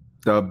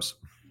 Dubs.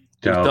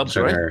 Dubs,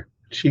 right? Her.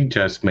 She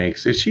just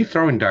makes. Is she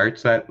throwing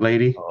darts? That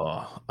lady?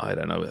 Oh, I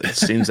don't know. It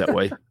seems that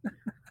way.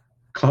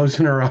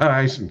 Closing her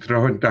eyes and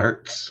throwing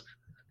darts.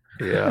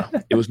 Yeah,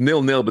 it was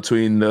 0-0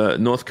 between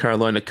North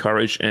Carolina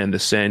Courage and the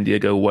San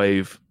Diego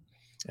Wave,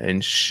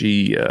 and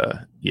she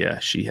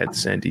had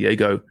San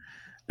Diego,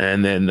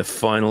 and then the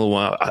final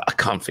one I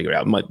can't figure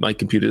out. My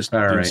computer's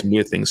doing some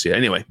weird things here.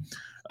 Anyway,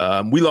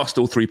 we lost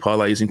all 3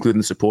 parlays, including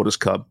the Supporters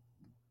Cup.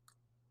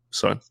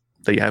 So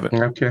there you have it.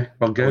 Okay,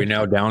 well, good. Are we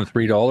now down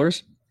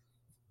 $3?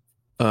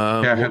 We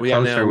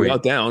are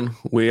down.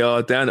 We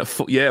are down at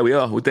we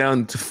are. We're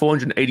down to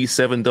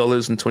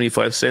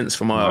 $487.25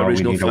 from our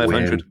original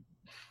 500.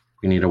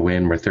 We need a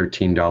win. We're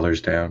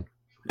 $13 down.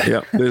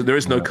 Yeah, there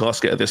is no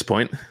casket at this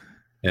point.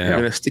 Yeah. I'm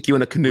going to stick you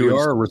in a canoe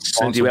and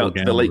send you out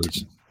to the lake.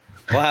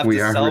 We'll have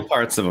to sell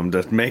parts of them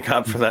to make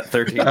up for that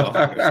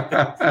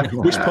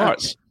 $13. Which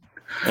parts?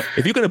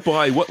 If you're going to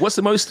buy, what's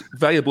the most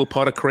valuable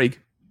part of Craig?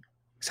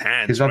 His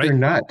hands, his other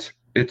nut.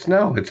 It's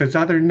his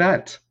other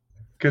nut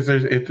because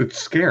it's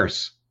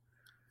scarce.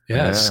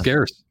 Yeah, it's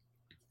scarce.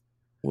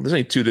 Well, there's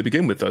only 2 to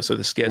begin with, though, so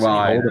the scarce.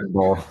 Golden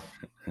ball.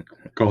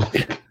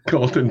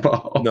 Golden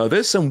ball. No,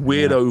 there's some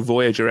weirdo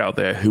Voyager out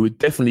there who would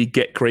definitely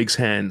get Craig's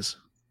hands,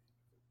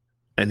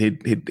 and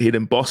he'd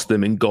emboss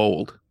them in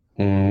gold,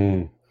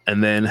 and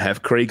then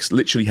have Craig,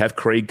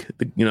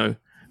 the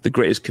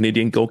greatest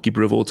Canadian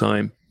goalkeeper of all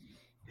time,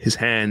 his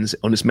hands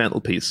on his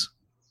mantelpiece.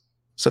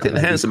 So I think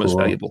the hands are most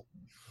valuable.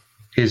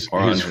 His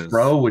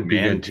fro would be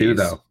good too,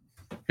 though.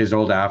 His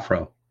old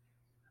afro.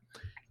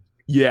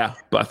 Yeah,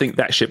 but I think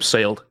that ship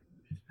sailed.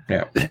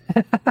 Yeah.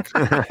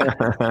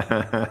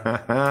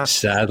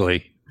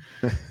 Sadly.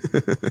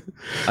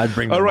 I'd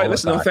bring all right,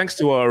 listen, thanks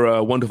to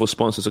our wonderful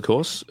sponsors, of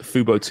course,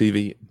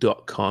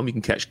 FuboTV.com. You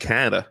can catch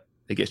Canada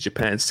against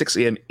Japan, 6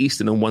 a.m.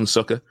 Eastern on One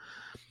Soccer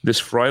this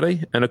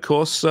Friday. And, of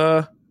course,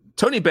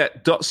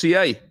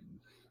 TonyBet.ca.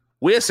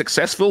 We're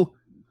successful,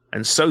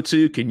 and so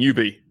too can you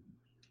be.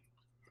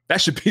 That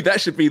should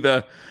be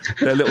their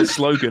little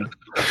slogan.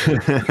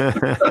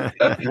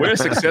 We're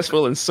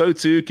successful, and so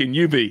too can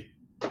you be.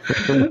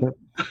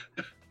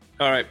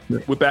 All right,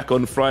 we're back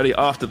on Friday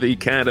after the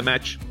Canada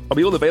match. Are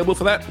we all available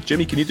for that?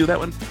 Jimmy, can you do that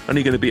one? I know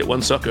you're going to be at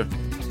One Soccer.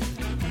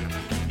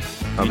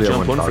 I'll you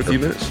jump on for a few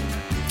minutes?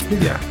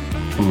 Yeah.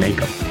 Make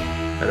them.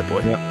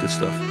 Attaboy. Yep. Good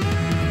stuff.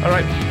 All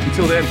right,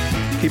 until then,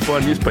 keep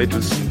buying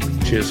newspapers.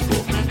 Cheers for.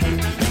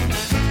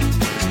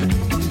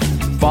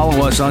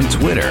 Follow us on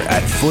Twitter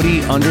at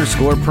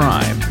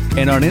 @footy_prime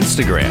and on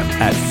Instagram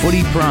at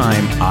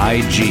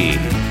 @footyprimeig.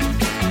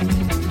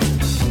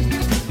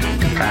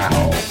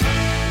 Wow.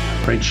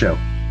 Great show.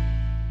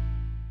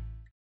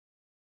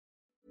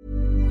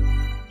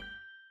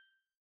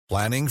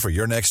 Planning for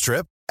your next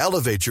trip?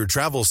 Elevate your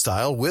travel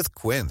style with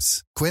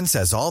Quince. Quince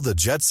has all the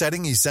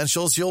jet-setting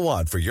essentials you'll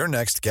want for your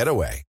next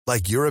getaway,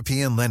 like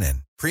European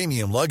linen,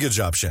 premium luggage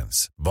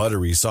options,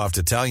 buttery soft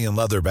Italian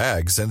leather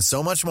bags, and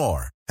so much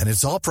more. And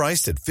it's all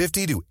priced at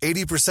 50 to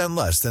 80%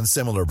 less than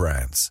similar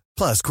brands.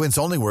 Plus, Quince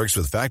only works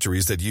with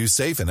factories that use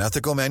safe and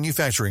ethical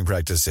manufacturing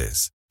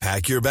practices.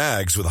 Pack your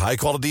bags with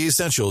high-quality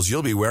essentials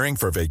you'll be wearing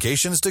for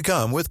vacations to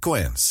come with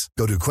Quince.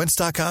 Go to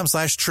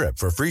quince.com/trip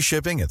for free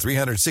shipping and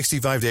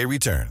 365-day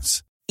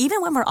returns.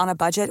 Even when we're on a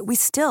budget, we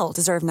still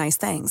deserve nice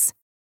things.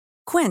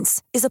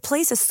 Quince is a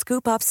place to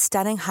scoop up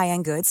stunning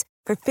high-end goods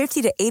for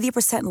 50 to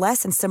 80%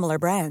 less than similar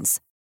brands.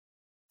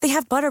 They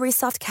have buttery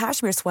soft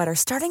cashmere sweaters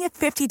starting at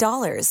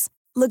 $50,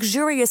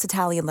 luxurious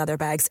Italian leather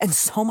bags, and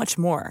so much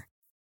more.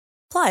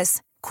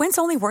 Plus, Quince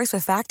only works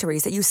with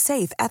factories that use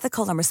safe,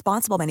 ethical, and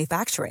responsible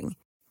manufacturing.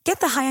 Get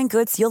the high-end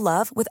goods you'll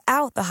love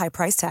without the high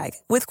price tag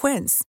with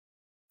Quince.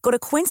 Go to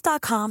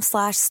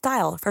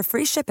quince.com/style for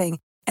free shipping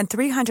and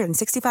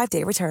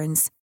 365-day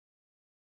returns.